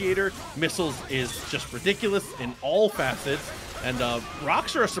and initiator. Missiles is just ridiculous in all facets. And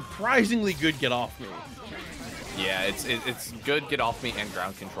rocks are a surprisingly good get off me. Yeah, it's good get off me and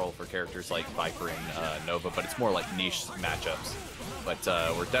ground control for characters like Viper and Nova, but it's more like niche matchups. But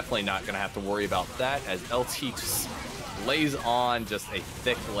we're definitely not going to have to worry about that as LT just lays on just a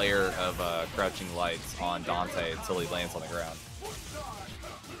thick layer of crouching lights on Dante until he lands on the ground.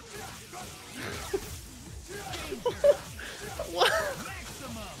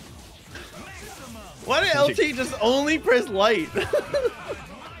 Why did LT just only press light?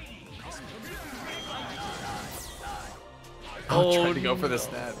 Oh, trying to go for the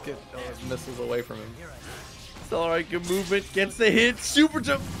snap. Get those missiles away from him. It's all right. Good movement. Gets the hit. Super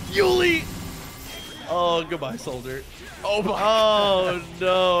jump. Yuli. Oh, goodbye, soldier. Oh my. Oh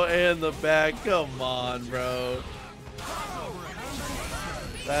no, and the back. Come on, bro.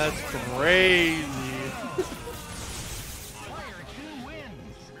 That's crazy.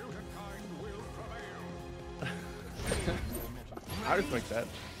 I respect that.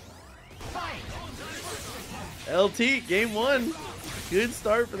 LT, game 1. Good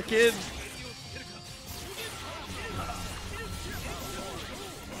start for the kid.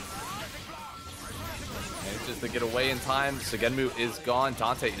 Manages to get away in time. Sugenmu is gone.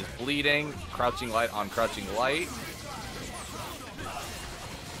 Dante is bleeding. Crouching light on crouching light.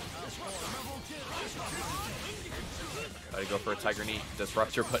 Try to go for a Tiger Knee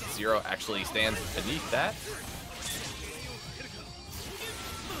Disruptor, but Zero actually stands beneath that.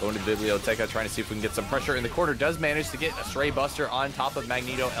 Going to the Biblioteca, trying to see if we can get some pressure in the corner. Does manage to get a Stray Buster on top of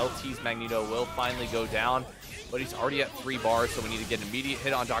Magneto. LT's Magneto will finally go down, but he's already at 3 bars, so we need to get an immediate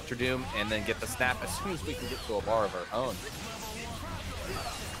hit on Dr. Doom and then get the snap as soon as we can get to a bar of our own.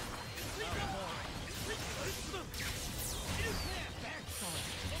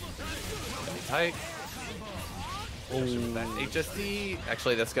 Tight. Oh, that HSD.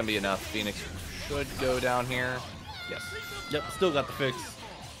 Actually, that's going to be enough. Phoenix should go down here. Yes. Yep, still got the fix.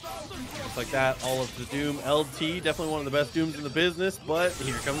 Just like that, all of the Doom. LT, definitely one of the best Dooms in the business, but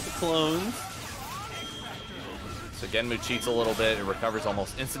here comes the clones. So Genmu cheats a little bit and recovers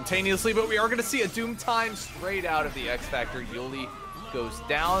almost instantaneously, but we are going to see a Doom time straight out of the X Factor. Yuli goes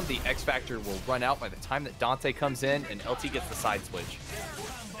down. The X Factor will run out by the time that Dante comes in, and LT gets the side switch.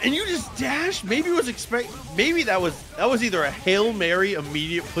 And you just dash? Maybe it was maybe that was either a Hail Mary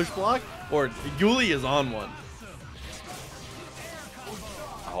immediate push block or Yuli is on one.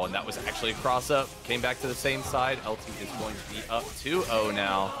 Oh, and that was actually a cross up. Came back to the same side. LT is going to be up 2-0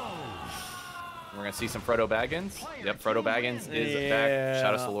 now. We're going to see some Frodo Baggins. Yep, Frodo Baggins is back.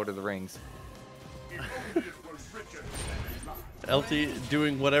 Shout out to Lord of the Rings. LT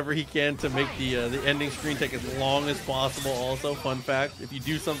doing whatever he can to make the ending screen take as long as possible. Also, fun fact, if you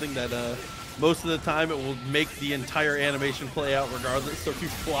do something that most of the time it will make the entire animation play out regardless. So if you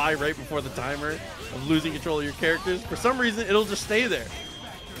fly right before the timer of losing control of your characters, for some reason it'll just stay there.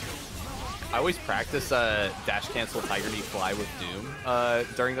 I always practice dash cancel Tiger Knee fly with Doom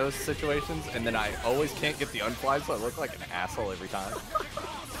during those situations, and then I always can't get the unfly, so I look like an asshole every time.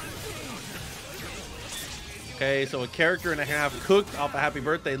 Okay, so a character and a half cooked off a happy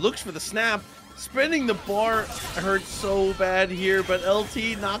birthday. Looks for the snap. Spending the bar hurt so bad here, but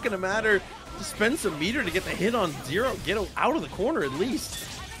LT not going to matter. Just spend some meter to get the hit on Zero. Get out of the corner at least.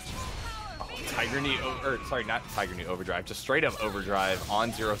 Oh, Tiger Knee, or sorry, not Tiger Knee Overdrive, just straight up Overdrive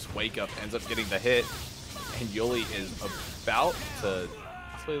on Zero's Wake Up. Ends up getting the hit, and Yuli is about to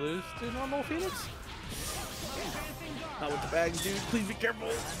possibly lose to normal Phoenix. Not with the bags, dude. Please be careful.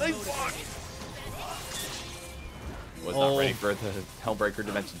 Nice block. Was not ready for the Hellbreaker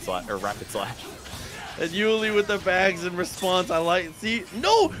Dimension Slash or Rapid Slash. And Yuli with the bags in response. I like. See,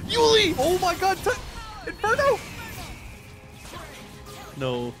 no, Yuli. Oh my God, Inferno!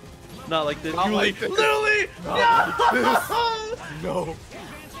 No, not like this. Not Yuli, like this. literally. No.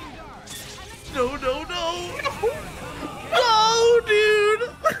 No, no, no. No, dude.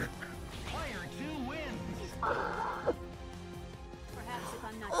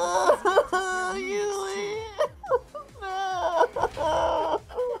 Yuli. No.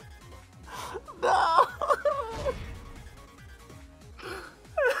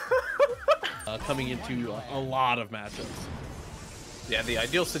 Coming into a lot of matchups. Yeah, the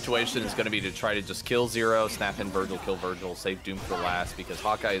ideal situation is going to be to try to just kill Zero, snap in Vergil, kill Vergil, save Doom for last, because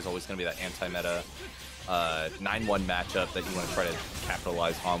Hawkeye is always going to be that anti-meta 9-1 matchup that you want to try to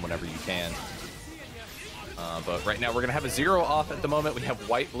capitalize on whenever you can. But right now we're going to have a Zero off at the moment. We have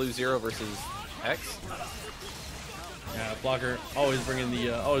white, blue, Zero versus X. Yeah, blocker always bringing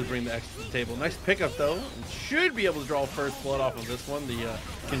the X to the table. Nice pickup though. And should be able to draw first blood off of this one. The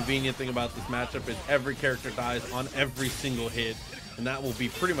convenient thing about this matchup is every character dies on every single hit, and that will be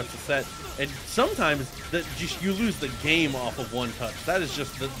pretty much the set. And sometimes you lose the game off of one touch. That is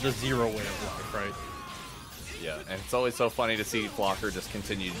just the Zero way of life, right? Yeah, and it's always so funny to see Blocker just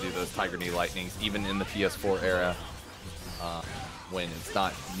continue to do those Tiger Knee Lightnings, even in the PS4 era, when it's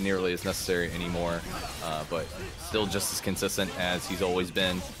not nearly as necessary anymore, but still just as consistent as he's always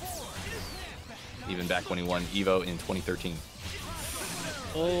been, even back when he won EVO in 2013.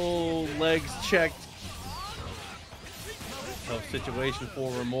 Oh, legs checked. Tough situation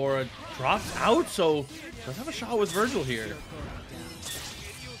for Romora. Drops out, so does have a shot with Vergil here.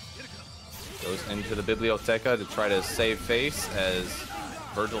 Goes into the Biblioteca to try to save face as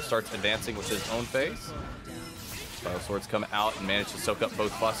Vergil starts advancing with his own face. Spiral Swords come out and manage to soak up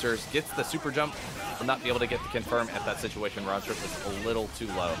both busters. Gets the super jump, will not be able to get the confirm at that situation. Round trip is a little too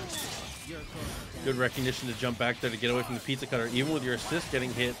low. Good recognition to jump back there to get away from the pizza cutter. Even with your assist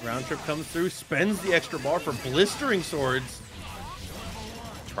getting hit, Round trip comes through, spends the extra bar for blistering swords.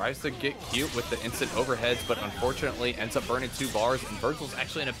 Tries to get cute with the instant overheads, but unfortunately ends up burning 2 bars, and Vergil's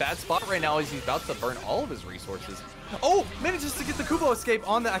actually in a bad spot right now as he's about to burn all of his resources. Oh, manages to get the Kubo escape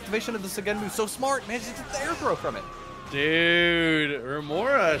on the activation of the Sentinel. So smart, manages to get the air throw from it. Dude,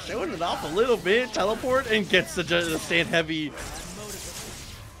 Romora showing it off a little bit, teleport, and gets the stand heavy.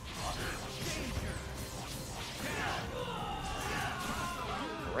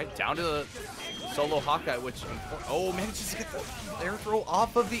 Right down to the solo Hawkeye, which, oh, manages to get the air throw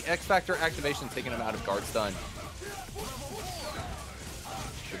off of the X Factor activation, taking him out of guard stun.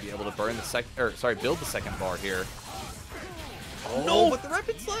 Should be able to burn the build the second bar here. Oh, no, with the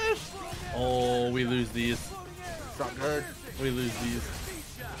rapid slash. Oh, we lose these. Not good. We lose these.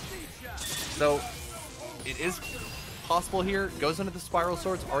 So it is possible here. Goes into the Spiral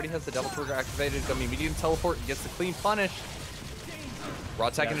Swords, already has the Devil Trigger activated. Gonna be medium teleport and gets the clean punish. Raw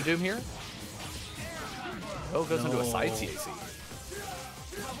attack into Doom here. Oh, goes into a side TAC.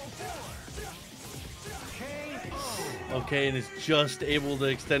 Okay, and is just able to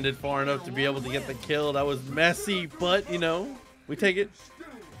extend it far enough to be able to get the kill. That was messy, but, you know, we take it.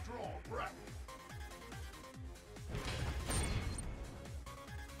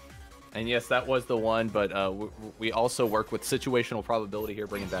 And yes, that was the one, but we also work with situational probability here,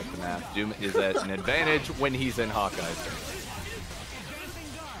 bringing back the math. Doom is at an advantage when he's in Hawkeye's turn.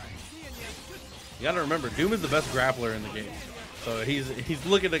 You gotta remember, Doom is the best grappler in the game. So he's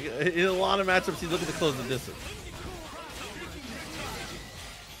looking to, in a lot of matchups, he's looking to close the distance.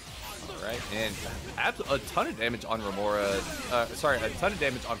 All right, and a ton of damage on Romora, a ton of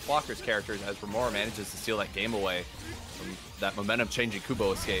damage on Flocker's characters as Romora manages to steal that game away from that momentum-changing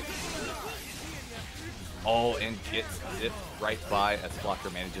Kubo escape. Oh, and gets it right by as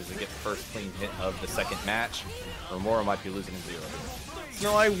Flocker manages to get the first clean hit of the second match. Romora might be losing in 0.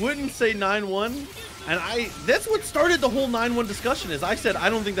 No, I wouldn't say 9-1, and that's what started the whole 9-1 discussion. Is I said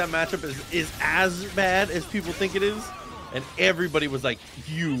I don't think that matchup is as bad as people think it is, and everybody was like,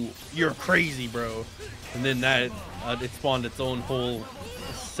 you're crazy, bro. And then that it spawned its own whole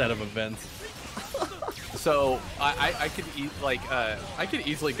set of events. So I could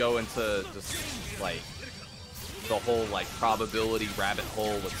easily go into just like the whole like probability rabbit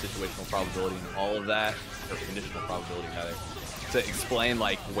hole with situational probability and all of that, or conditional probability rather, to explain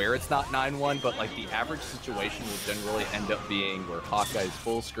like where it's not 9-1, but like the average situation will generally end up being where Hawkeye is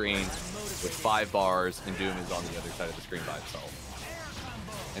full screen with 5 bars and Doom is on the other side of the screen by himself.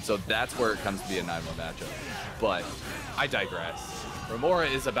 And so that's where it comes to be a 9-1 matchup. But I digress. Romora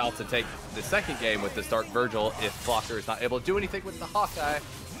is about to take the second game with the start Vergil if Flocker is not able to do anything with the Hawkeye.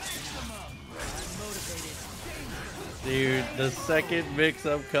 Dude, the second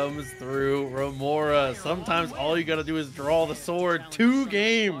mix-up comes through. Romora, sometimes all you gotta do is draw the sword. 2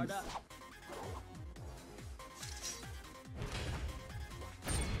 games.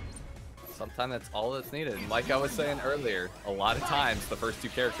 Sometimes that's all that's needed. And like I was saying earlier, a lot of times the first 2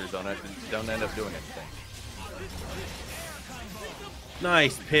 characters don't end up doing anything.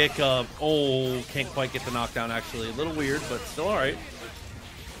 Nice pickup. Oh, can't quite get the knockdown actually. A little weird, but still alright.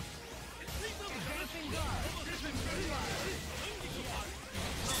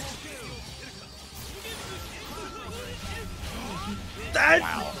 That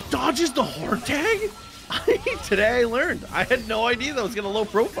dodges the hard tag? Today I learned. I had no idea that was going to low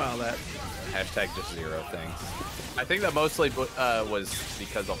profile that. Hashtag just 0 things. I think that mostly was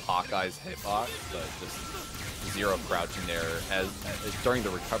because of Hawkeye's hitbox, but just 0 crouching there as during the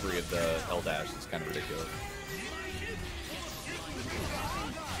recovery of the L dash is kind of ridiculous.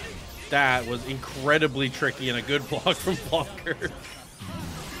 That was incredibly tricky and a good block from Blocker.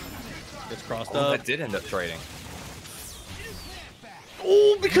 Gets crossed up. That did end up trading.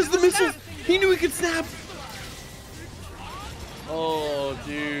 Oh, because the missiles, he knew he could snap. Oh,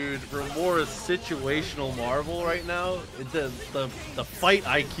 dude, Romora's situational marvel right now. The fight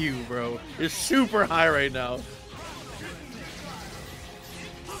IQ, bro, is super high right now.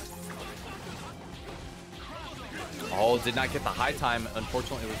 Oh, did not get the high time.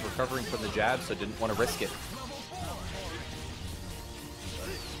 Unfortunately, was recovering from the jab, so didn't want to risk it.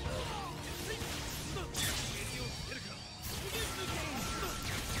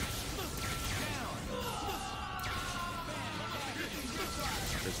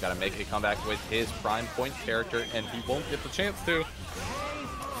 He's got to make a comeback with his prime point character, and he won't get the chance to.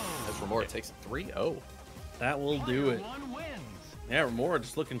 As Romora takes a 3-0. That will do it. Yeah, Romora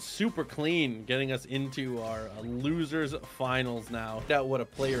just looking super clean, getting us into our losers finals now. That's what a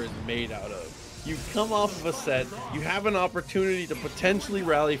player is made out of. You come off of a set, you have an opportunity to potentially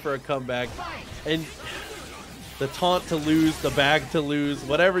rally for a comeback, and the taunt to lose, the bag to lose,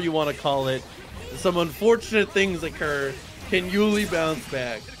 whatever you want to call it, some unfortunate things occur. Can Yuli bounce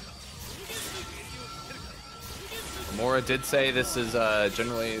back? Romora did say this is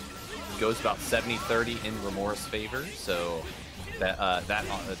generally goes about 70-30 in Romora's favor, so that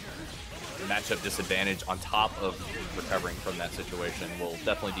matchup disadvantage on top of recovering from that situation will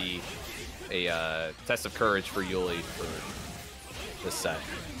definitely be a test of courage for Yuli for this set.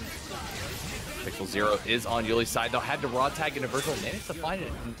 Pixel Zero is on Yuli's side, though. Had to raw tag into Vergil, managed to find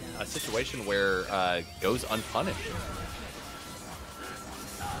a situation where goes unpunished.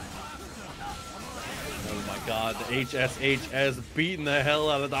 Oh my god, the HSHS beating the hell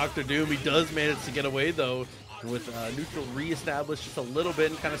out of Dr. Doom. He does manage to get away, though, with neutral reestablished just a little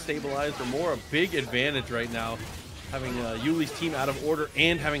bit and kind of stabilized. Romora, a big advantage right now, having Yuli's team out of order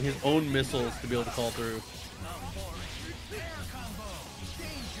and having his own missiles to be able to call through.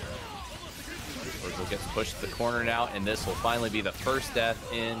 Vergil gets pushed to the corner now, and this will finally be the first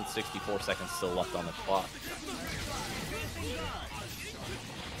death in 64 seconds still left on the clock.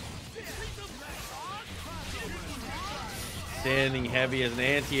 Standing heavy as an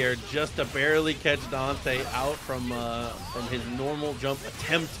anti-air just to barely catch Dante out from his normal jump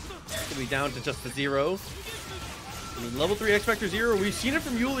attempt to be down to just a 0. I mean, level 3 X Factor 0, we've seen it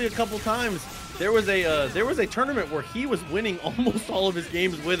from Yuli a couple times. There was a tournament where he was winning almost all of his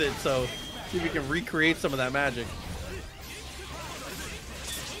games with it, so see if we can recreate some of that magic.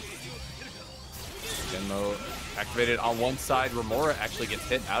 Genmo activated on one side. Romora actually gets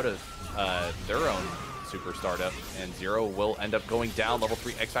hit out of their own super startup, and Zero will end up going down. Level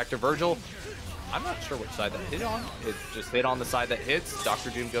 3 X Factor Vergil. I'm not sure which side that hit on. It just hit on the side that hits.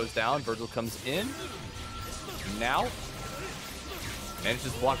 Dr. Doom goes down. Vergil comes in. Now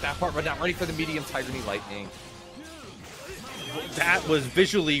manages to block that part, but not ready for the medium Tyranny Lightning. That was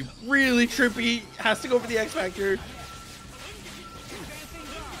visually really trippy. Has to go for the X Factor.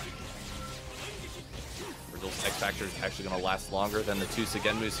 Vergil's X Factor is actually going to last longer than the two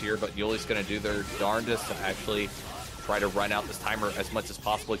Segenmus here, but Yuli's going to do their darndest to actually try to run out this timer as much as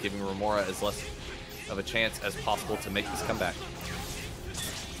possible, giving Romora as less of a chance as possible to make this comeback.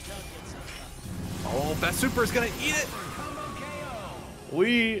 Oh, that super is going to eat it.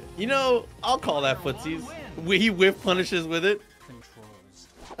 You know, I'll call that footsies. He whiff punishes with it.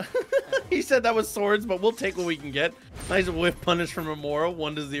 He said that was swords, but we'll take what we can get. Nice whiff punish from Romora,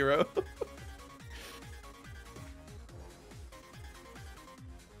 1-0.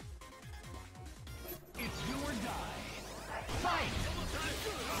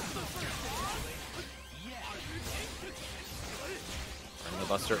 The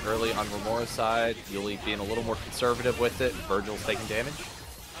Buster early on Romora's side. Yuli being a little more conservative with it. Vergil's taking damage.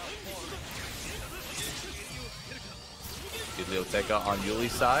 Biblioteca on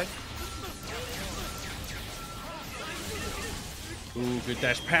Yuli's side. Ooh, good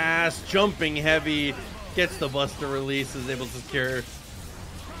dash pass. Jumping heavy. Gets the Buster release. Is able to secure.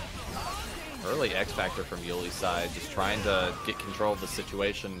 Early X Factor from Yuli's side. Just trying to get control of the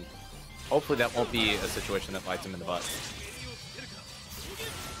situation. Hopefully that won't be a situation that bites him in the butt.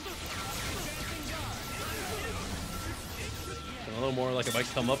 A little more like it might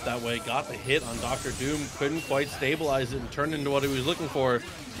come up that way. Got the hit on Dr. Doom. Couldn't quite stabilize it and turn into what he was looking for.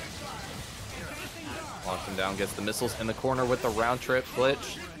 Locks him down, gets the missiles in the corner with the round trip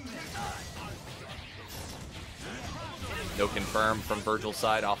glitch. No confirm from Vergil's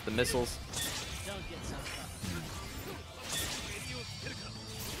side off the missiles.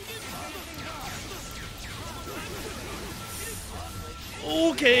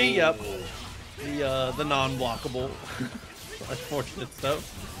 Okay, yep. The non-blockable. Unfortunate stuff.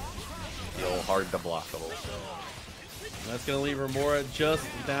 Still hard to blockable. That's going to leave Romora just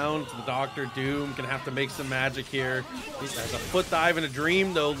down to the Dr. Doom. Gonna have to make some magic here. He has a foot dive and a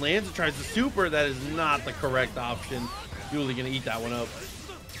dream, though. Lands and tries the super. That is not the correct option. Yuli going to eat that one up.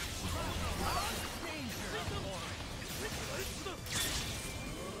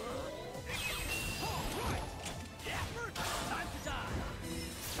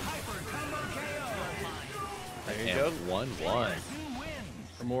 There you go. 1-1.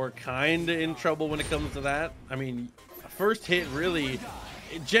 Romora kind of in trouble when it comes to that. I mean, first hit really,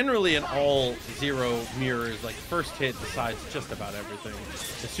 generally in all Zero mirrors, like first hit decides just about everything.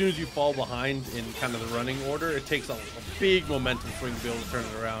 As soon as you fall behind in kind of the running order, it takes a big momentum swing to be able to turn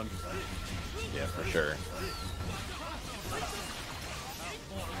it around. Yeah, for sure.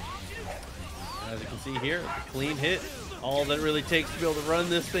 As you can see here, a clean hit. All that it really takes to be able to run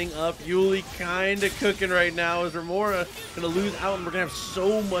this thing up. Yuli kind of cooking right now as Romora going to lose out, and we're going to have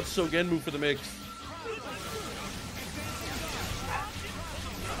so much Sogenmu for the mix.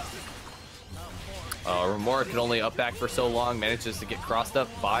 Romora could only up back for so long, manages to get crossed up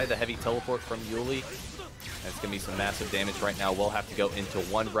by the heavy teleport from Yuli. That's going to be some massive damage right now. We'll have to go into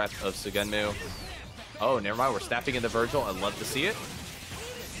 1 rep of Sogenmu. Oh, never mind. We're snapping into Vergil. I'd love to see it.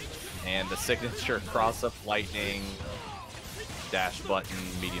 And the signature cross-up lightning dash button,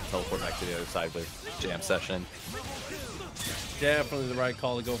 medium teleport back to the other side with jam session. Definitely the right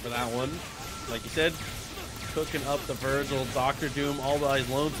call to go for that one. Like you said, cooking up the Vergil. Dr. Doom, although he's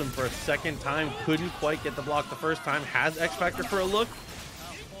lonesome for a second time, couldn't quite get the block the first time. Has X Factor for a look.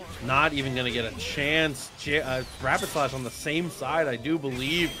 Not even going to get a chance. Rapid Slash on the same side, I do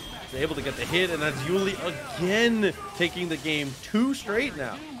believe. He's able to get the hit, and that's Yuli again taking the game 2 straight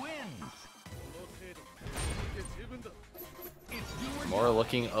now. More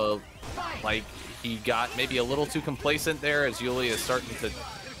looking like he got maybe a little too complacent there as Yuli is starting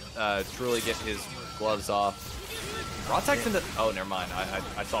to truly get his gloves off. Rawtag's in the... Oh, never mind.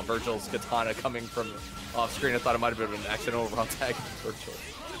 I saw Vergil's katana coming from off screen. I thought it might have been an accidental Rawtag Vergil.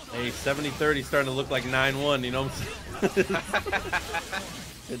 Hey, 70-30 starting to look like 9-1, you know what I'm saying?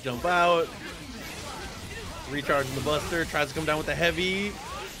 Good jump out. Recharging the Buster. Tries to come down with the heavy.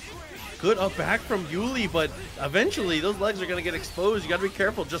 Good up back from Yuli, but eventually those legs are going to get exposed. You got to be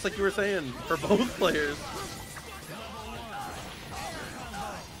careful, just like you were saying, for both players.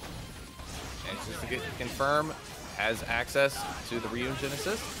 And just to confirm, has access to the Reunion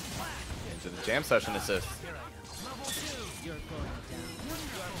assist and to the Jam Session assist.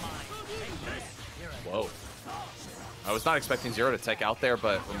 Whoa. I was not expecting Zero to tech out there,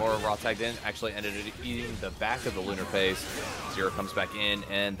 but Romora raw tagged in, actually ended up eating the back of the lunar phase. Zero comes back in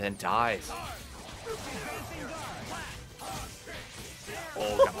and then dies.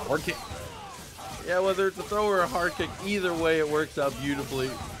 Oh, got the hard kick. Yeah, whether it's a throw or a hard kick, either way it works out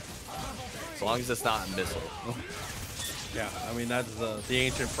beautifully. As long as it's not a missile. Yeah, I mean, that's the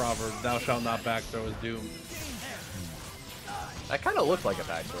ancient proverb, thou shalt not back throw is doomed. That kind of looked like a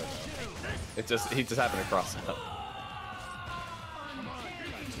back throw, though. He just happened to cross it up.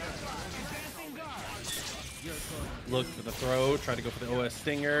 Look for the throw, try to go for the OS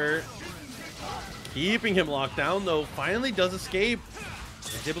Stinger. Keeping him locked down, though, finally does escape.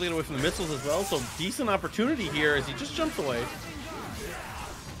 He's able to get away from the missiles as well, so decent opportunity here as he just jumps away.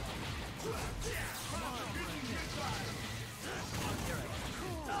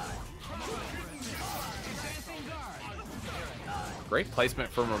 Great placement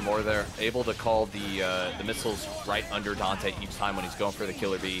from Romora there, able to call the missiles right under Dante each time when he's going for the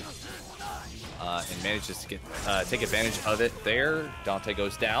Killer Bee. And manages to get take advantage of it there. Dante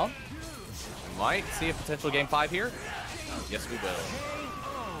goes down. We might see a potential game 5 here. Yes, we will.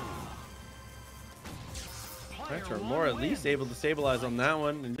 Right, Romora at least able to stabilize on that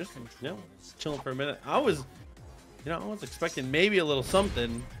one and just, you know, chilling for a minute. I was expecting maybe a little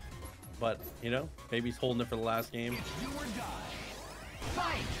something, but, you know, maybe he's holding it for the last game.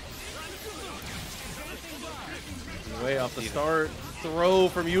 Way off the start. Throw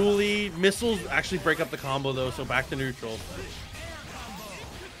from Yuli. Missiles actually break up the combo, though, so back to neutral.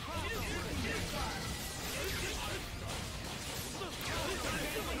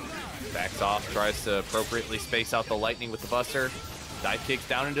 Backs off, tries to appropriately space out the lightning with the Buster. Dive kicks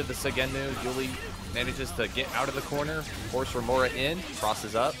down into the Sogenmu. Yuli manages to get out of the corner, force Romora in,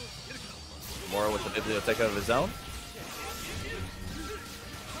 crosses up. Romora with the Biblioteca of his own.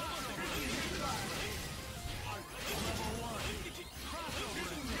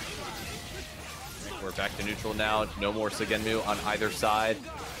 We're back to neutral now. No more Sogenmu on either side.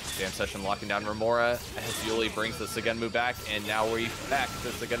 Jam Session locking down Romora as Yuli brings the Sogenmu back, and now we're back to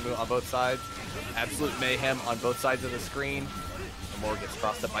Sogenmu on both sides. Absolute mayhem on both sides of the screen. Romora gets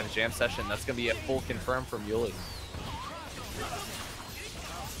crossed up by the Jam Session. That's going to be a full confirm from Yuli.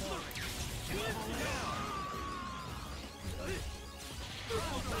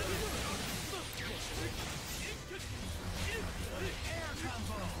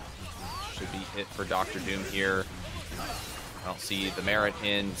 Should be it for Dr. Doom here. I don't see the merit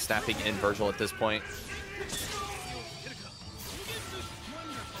in snapping in Vergil at this point.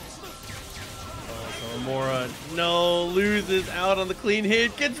 So Romora, no, loses out on the clean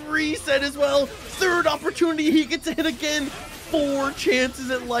hit, gets reset as well. Third opportunity, he gets a hit again. 4 chances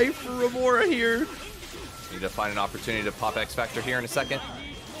at life for Romora here. Need to find an opportunity to pop X Factor here in a second.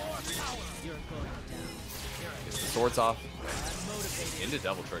 Gets the swords off. Into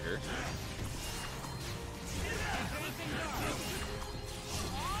double trigger.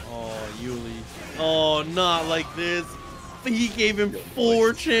 Oh, Yuli. Oh, not like this. He gave him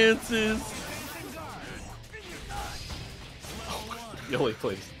 4 chances. Yuli,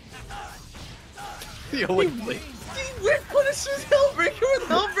 please. Yuli, please. He whip punishes Hellbreaker with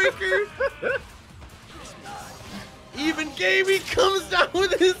Hellbreaker. Even game, he comes down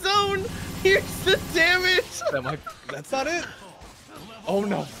with his own. Here's the damage. That's not it. Oh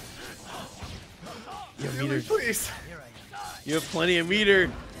no. You have meter. Please. You have plenty of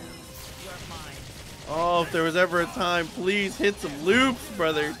meter. Oh, if there was ever a time, please hit some loops,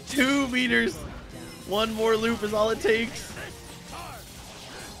 brother. 2 meters. 1 more loop is all it takes.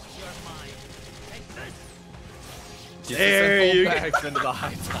 There you go. Into the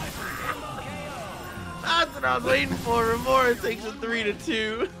high time. That's what I was waiting for. Romora takes a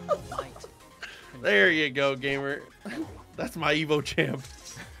 3-2. There you go, gamer. That's my Evo champ.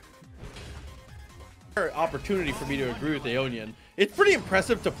 Opportunity for me to agree with Aeonian. It's pretty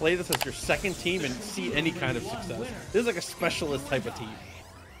impressive to play this as your second team and see any kind of success. This is like a specialist type of team.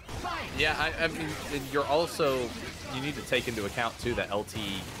 Yeah, I mean, you're also, you need to take into account too that LT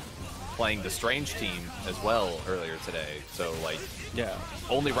playing the Strange team as well earlier today. So like, yeah,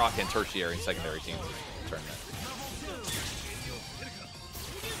 only Rock and tertiary and secondary teams this tournament.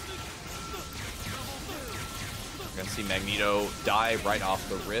 We're gonna see Magneto die right off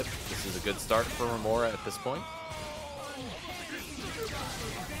the rip. This is a good start for Romora at this point.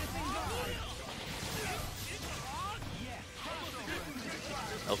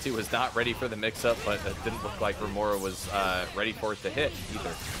 LT was not ready for the mix-up, but it didn't look like Romora was ready for it to hit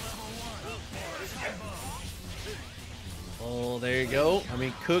either. Oh, there you go. I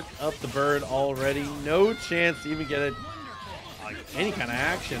mean, cooked up the bird already. No chance to even get it, like, any kind of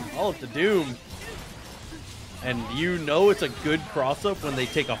action. All up to Doom. And you know it's a good cross-up when they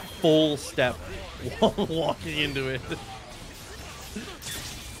take a full step while walking into it.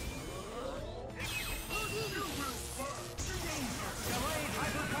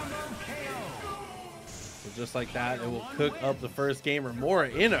 So just like that, it will cook up the first game.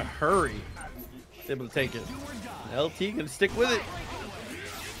 Romora in a hurry. It's able to take it. LT can stick with it.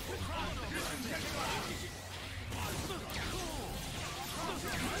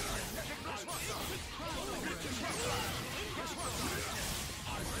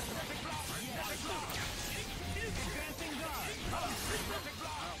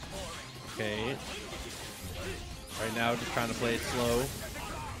 Okay. Right now, just trying to play it slow.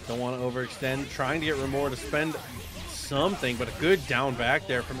 Don't want to overextend. Trying to get Romora to spend something, but a good down back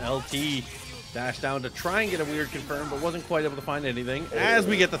there from LT. Dash down to try and get a weird confirm, but wasn't quite able to find anything. As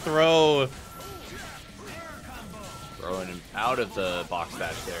we get the throw. Throwing him out of the box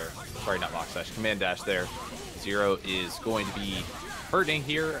dash there. Sorry, not box dash, command dash there. Zero is going to be hurting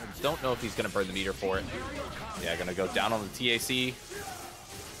here. Don't know if he's going to burn the meter for it. Yeah, going to go down on the TAC.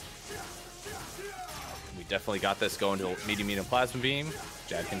 We definitely got this going to medium plasma beam.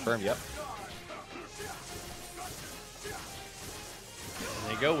 Jab confirmed, yep.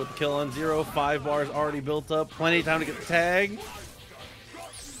 There you go with the kill on Zero. 5 bars already built up. Plenty of time to get the tag.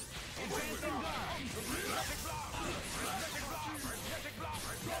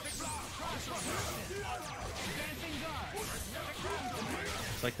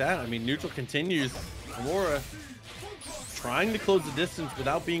 Just like that. I mean, neutral continues. Romora trying to close the distance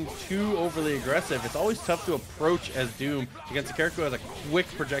without being too overly aggressive. It's always tough to approach as Doom against a character who has a quick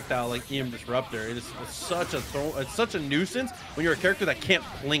projectile like EM Disruptor. It is such it's such a nuisance when you're a character that can't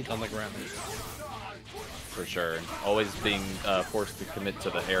blink on the ground. For sure. Always being forced to commit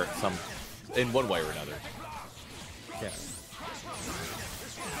to the air in one way or another. Yeah.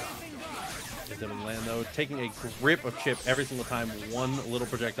 Land though, taking a grip of Chip every single time one little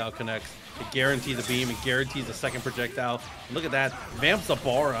projectile connects. It guarantees a beam, it guarantees a second projectile. And look at that, vamps a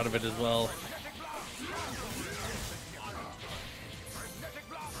bar out of it as well.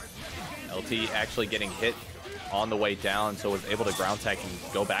 LT actually getting hit on the way down, so was able to ground tech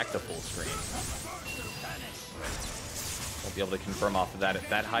and go back to full screen. Won't be able to confirm off of that at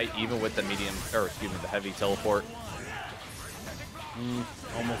that height, even with the medium, or excuse me, the heavy teleport.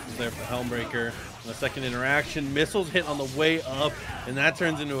 Almost was there for Helmbreaker. The second interaction, missiles hit on the way up, and that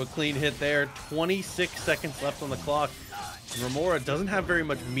turns into a clean hit there. 26 seconds left on the clock. And Romora doesn't have very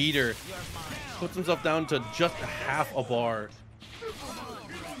much meter. Puts himself down to just a half a bar. I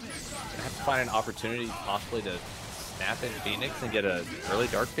have to find an opportunity possibly to snap in Phoenix and get an early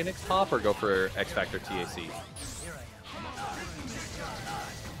Dark Phoenix pop, or go for X Factor TAC.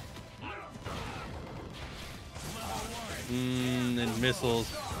 And missiles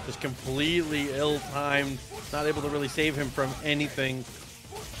just completely ill-timed, not able to really save him from anything.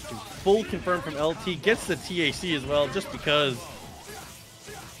 Full confirm from LT, gets the TAC as well, just because.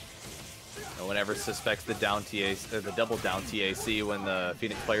 one ever suspects the down TAC, or the double down TAC when the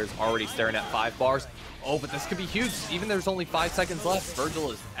Phoenix player's already staring at 5 bars. Oh, but this could be huge. Even there's only 5 seconds left.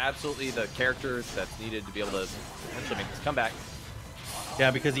 Vergil is absolutely the character that's needed to be able to potentially make this comeback. Yeah,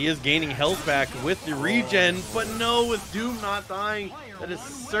 because he is gaining health back with the regen, but no, with Doom not dying, that is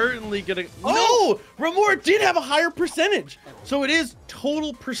certainly gonna... Oh! No! Romora did have a higher percentage! So it is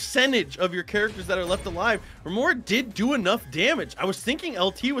total percentage of your characters that are left alive. Romora did do enough damage. I was thinking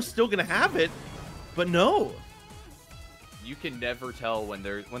LT was still gonna have it, but no. You can never tell when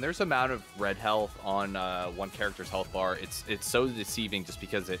there's amount of red health on one character's health bar. It's so deceiving just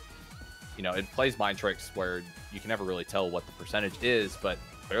because it plays mind tricks where you can never really tell what the percentage is, but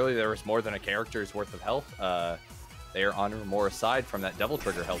clearly there was more than a character's worth of health. They are on Romora's side from that double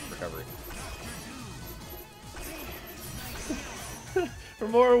trigger health recovery.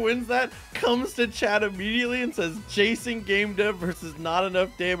 Romora wins that, comes to chat immediately and says, chasing game dev versus not enough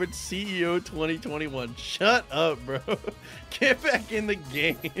damage CEO 2021. Shut up, bro. Get back in the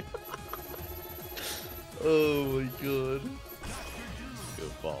game. Oh my god.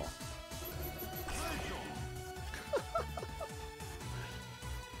 Good ball.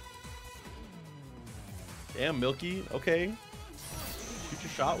 Damn, Milky. Okay. Shoot your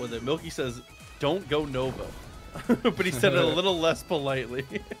shot with it. Milky says, don't go Nova. But he said it a little less politely.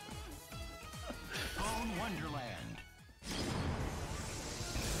 Wonderland.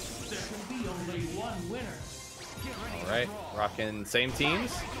 There can be only one winner. All right, rocking same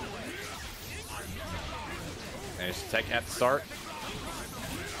teams. There's tech at the start.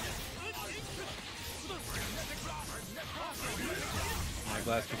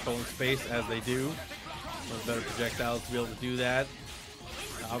 Glass controlling space as they do. Those better projectiles to be able to do that.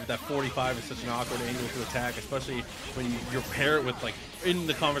 That 45 is such an awkward angle to attack, especially when you pair it with, like, in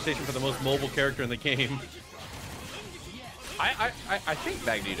the conversation for the most mobile character in the game. I think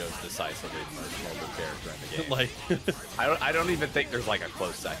Magneto's decisively the most mobile character in the game. Like, I don't even think there's like a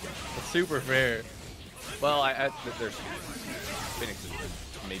close second. It's super fair. Well, there's Phoenix is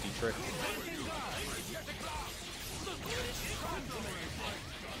maybe trick.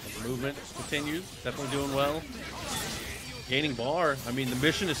 Movement continues, definitely doing well. Gaining bar. I mean, the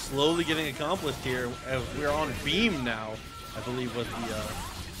mission is slowly getting accomplished here. We're on beam now, I believe was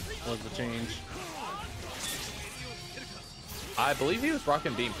the change. I believe he was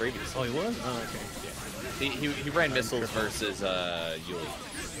rocking beam previously. Oh, he was? Oh, okay. Yeah. He ran missiles versus Yuli.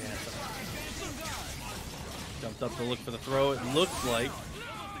 Yeah, jumped up to look for the throw. It looked like,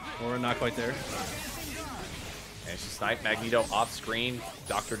 or not quite there. And she sniped Magneto off screen.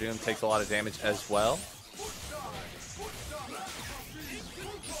 Dr. Doom takes a lot of damage as well.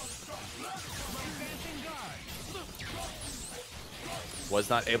 Was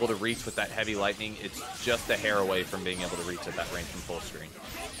not able to reach with that heavy lightning. It's just a hair away from being able to reach at that range from full screen.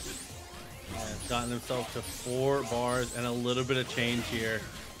 Has gotten himself to 4 bars and a little bit of change here.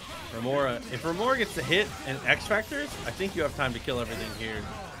 Romora, if Romora gets the hit and X Factors, I think you have time to kill everything here.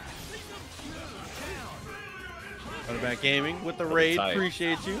 Back Gaming with the raid.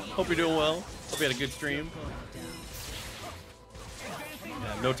 Appreciate you. Hope you're doing well. Hope you had a good stream.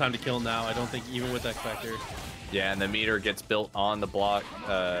 Yeah, no time to kill now. I don't think even with X Factor. Yeah, and the meter gets built on the block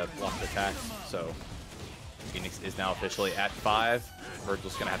attack. So Phoenix is now officially at 5.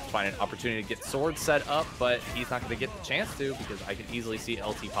 Vergil's gonna have to find an opportunity to get sword set up, but he's not gonna get the chance to because I can easily see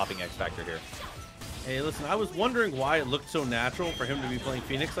LT popping X Factor here. Hey, listen, I was wondering why it looked so natural for him to be playing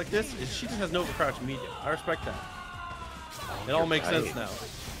Phoenix like this. She just has no crouch medium. I respect that. It all makes sense now.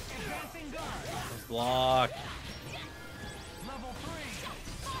 Block.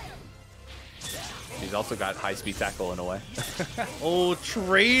 He's also got high-speed tackle in a way. Oh,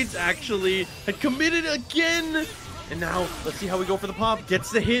 Trades actually had committed again. And now, let's see how we go for the pop. Gets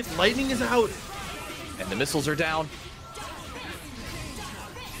the hit. Lightning is out. And the missiles are down.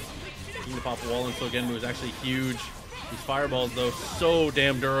 Getting the pop wall into again was actually huge. These fireballs, though, so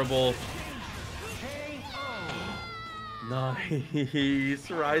damn durable. Nice.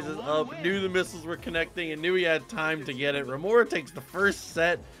 Rises up. Knew the missiles were connecting and knew he had time to get it. Romora takes the first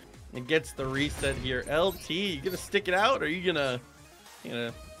set and gets the reset here. LT, you gonna stick it out or are you gonna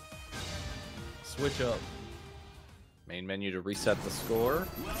switch up? Main menu to reset the score.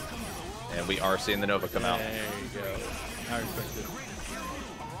 And we are seeing the Nova come out. There you go. I respect it.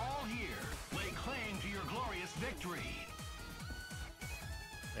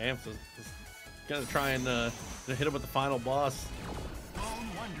 Damn, so gonna try and hit him with the final boss.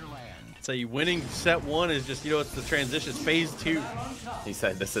 So winning set 1 is just, it's the transition. It's phase 2. He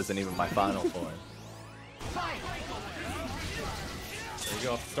said this isn't even my final form. There you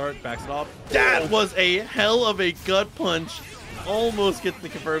go, off the start, backs it off. That was a hell of a gut punch. Almost gets the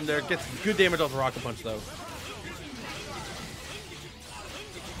confirm there. Gets good damage off the rocket punch though.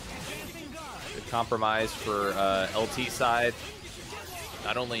 Good compromise for LT side.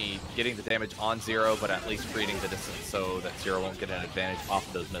 Not only getting the damage on Zero, but at least creating the distance so that Zero won't get an advantage off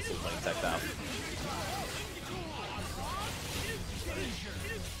of those missiles when he's teched out.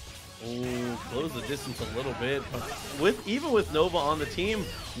 Oh, close the distance a little bit, but even with Nova on the team,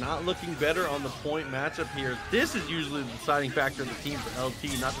 not looking better on the point matchup here. This is usually the deciding factor of the team for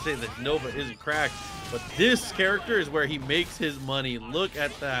LT. Not to say that Nova isn't cracked, but this character is where he makes his money. Look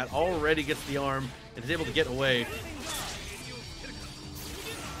at that. Already gets the arm and is able to get away.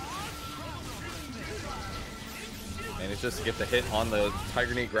 Manages to get the hit on the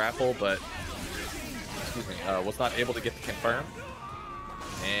Tiger Knee grapple, but was not able to get the confirm.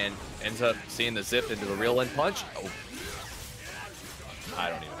 And ends up seeing the zip into the real end punch. Oh. I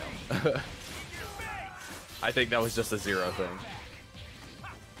don't even know. I think that was just a Zero thing.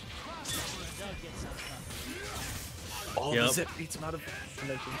 Oh, the zip beats him out of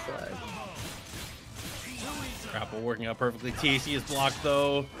connection side. Grapple working out perfectly. TAC is blocked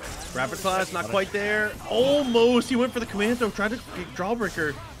though. Rapid class not quite there. Almost. He went for the commando. Tried to get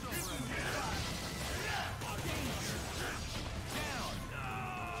Jawbreaker.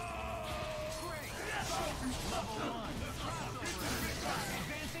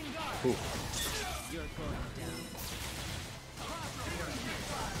 Ooh.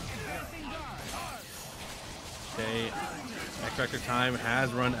 Okay, X-Factor time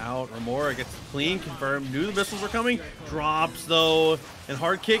has run out. Romora gets clean confirmed. Knew the missiles were coming. Drops though, and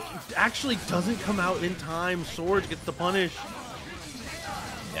hard kick actually doesn't come out in time. Swords gets the punish.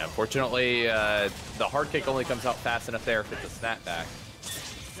 Yeah, unfortunately, the hard kick only comes out fast enough there if it's a snapback.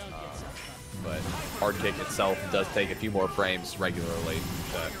 But hard kick itself does take a few more frames regularly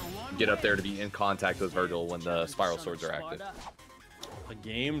to get up there to be in contact with Vergil when the spiral swords are active. A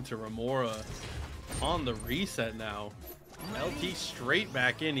game to Romora on the reset now. LT straight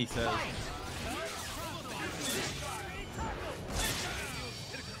back in, he says.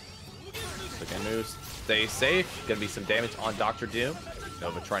 Again, moves. Stay safe. Gonna be some damage on Dr. Doom.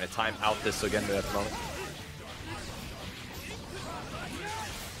 Nova trying to time out this again at the moment.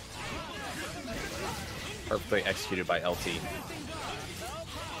 Perfectly executed by LT.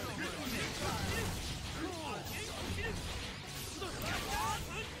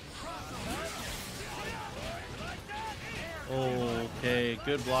 Okay,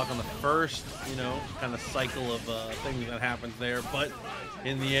 good block on the first, kind of cycle of things that happens there. But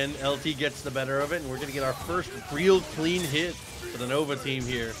in the end, LT gets the better of it, and we're going to get our first real clean hit for the Nova team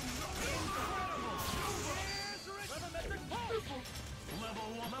here.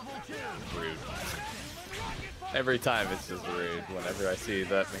 Rude. Every time it's just rude whenever I see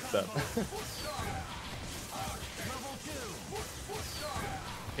that mixed up.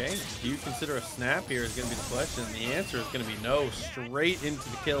 Okay, do you consider a snap here is going to be the question. The answer is going to be no. Straight into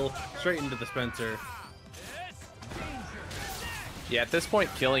the kill, straight into the Spencer. Yeah, at this point,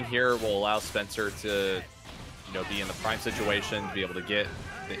 killing here will allow Spencer to, be in the prime situation, to be able to get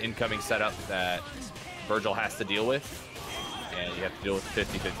the incoming setup that Vergil has to deal with. And you have to deal with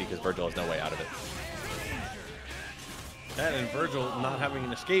 50-50 because Vergil has no way out of it. That and Vergil not having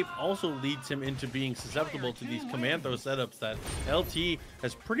an escape also leads him into being susceptible to these commando setups that LT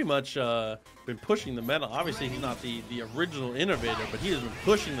has pretty much been pushing the meta. Obviously, he's not the original innovator, but he has been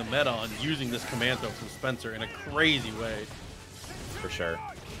pushing the meta on using this commando from Spencer in a crazy way. For sure.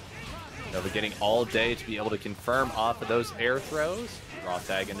 Nova getting all day to be able to confirm off of those air throws. Raw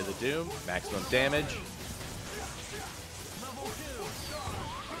tag into the Doom, maximum damage.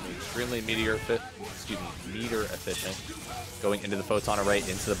 Extremely meter efficient. Going into the photon array,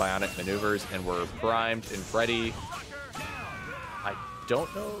 into the bionic maneuvers, and we're primed and ready. I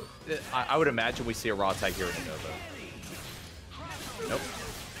don't know. I would imagine we see a raw tag here in Nova. Nope.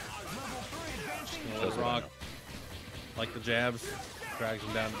 Just rock. Like the jabs. Drags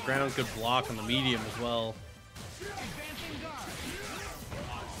him down to the ground. Good block on the medium as well.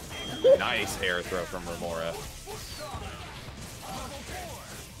 Nice air throw from Romora.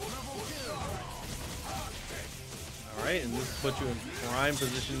 All right, and this puts you in prime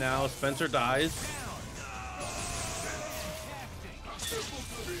position now. Spencer dies.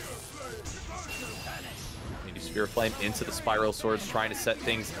 Sphere Flame into the Spiral Swords, trying to set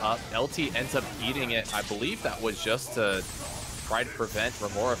things up. LT ends up eating it. I believe that was just to try to prevent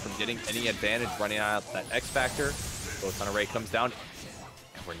Romora from getting any advantage running out that X Factor. Photon Array comes down,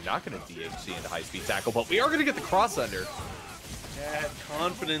 and we're not going to DHC into high-speed tackle, but we are going to get the cross under. Had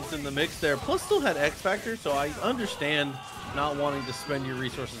confidence in the mix there, plus still had X Factor, so I understand not wanting to spend your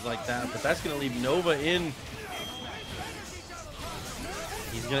resources like that, but that's going to leave Nova in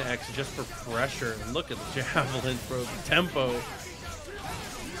He's gonna X just for pressure. And look at the javelin, bro. The tempo.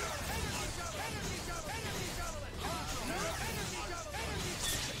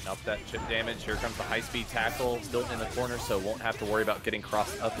 Up that chip damage. Here comes the high-speed tackle. Still in the corner, so won't have to worry about getting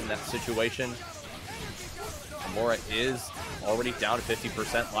crossed up in that situation. Romora is already down to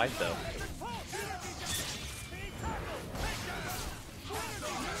 50% life, though.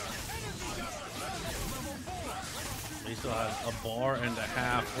 He still has a bar and a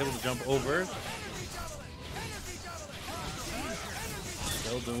half. Able to jump over.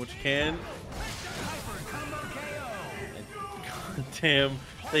 Still doing what you can. And, damn,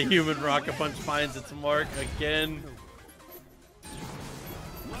 the human rocket punch finds its mark again.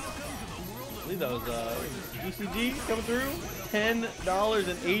 I believe that was UCG coming through.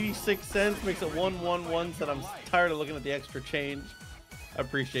 $10.86 makes it 1-1-1. Said I'm tired of looking at the extra change. I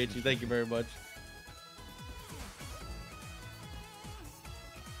appreciate you. Thank you very much.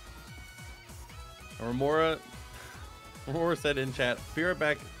 Romora said in chat, be right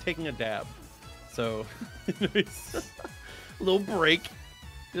back, taking a dab. So, a little break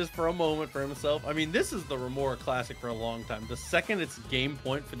just for a moment for himself. I mean, this is the Romora classic for a long time. The second it's game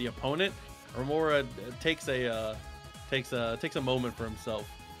point for the opponent, Romora takes a moment for himself.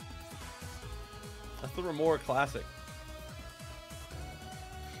 That's the Romora classic.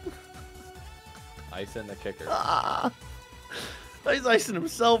 Ice in the kicker. He's icing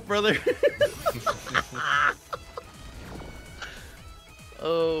himself, brother.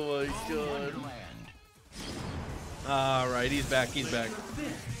 Oh my god. All right, he's back. He's back.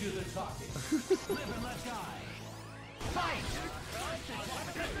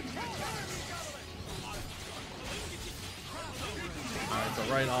 All right, so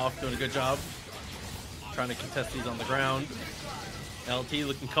right off, doing a good job. Trying to contest these on the ground. LT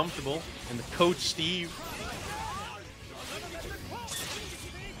looking comfortable, and the coach Steve.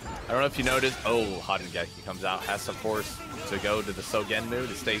 I don't know if you noticed. Oh, Hadengeki comes out, has some force to go to the Sogenmu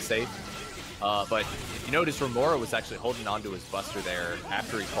to stay safe. But if you notice, Romora was actually holding onto his Buster there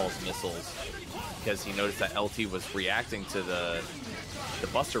after he calls missiles, because he noticed that LT was reacting to the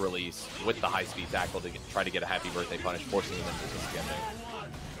Buster release with the high-speed tackle to try to get a happy birthday punish, forcing him into this again.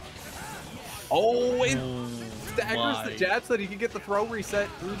 Oh, it staggers the jab so that he can get the throw reset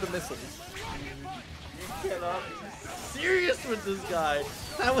through the missiles. You cannot be serious with this guy.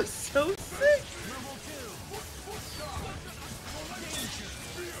 That was so sick.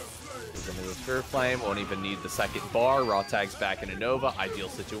 He's into the Spirit Flame, won't even need the second bar. Raw tags back into Nova. Ideal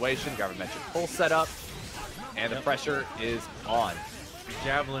situation. Gravimetric pull setup. And the pressure is on.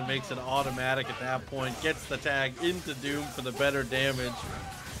 Javelin makes it automatic at that point. Gets the tag into Doom for the better damage.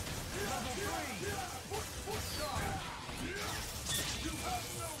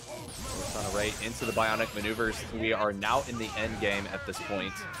 On a right into the bionic maneuvers. We are now in the end game at this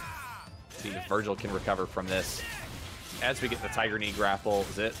point. See if Vergil can recover from this. As we get the Tiger Knee grapple,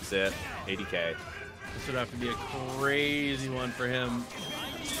 zip, 80k. This would have to be a crazy one for him.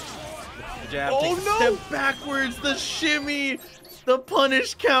 The jab takes a step backwards, the shimmy, the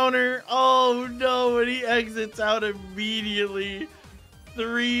punish counter. Oh no, and he exits out immediately.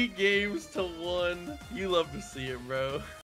 3 games to 1. You love to see it, bro.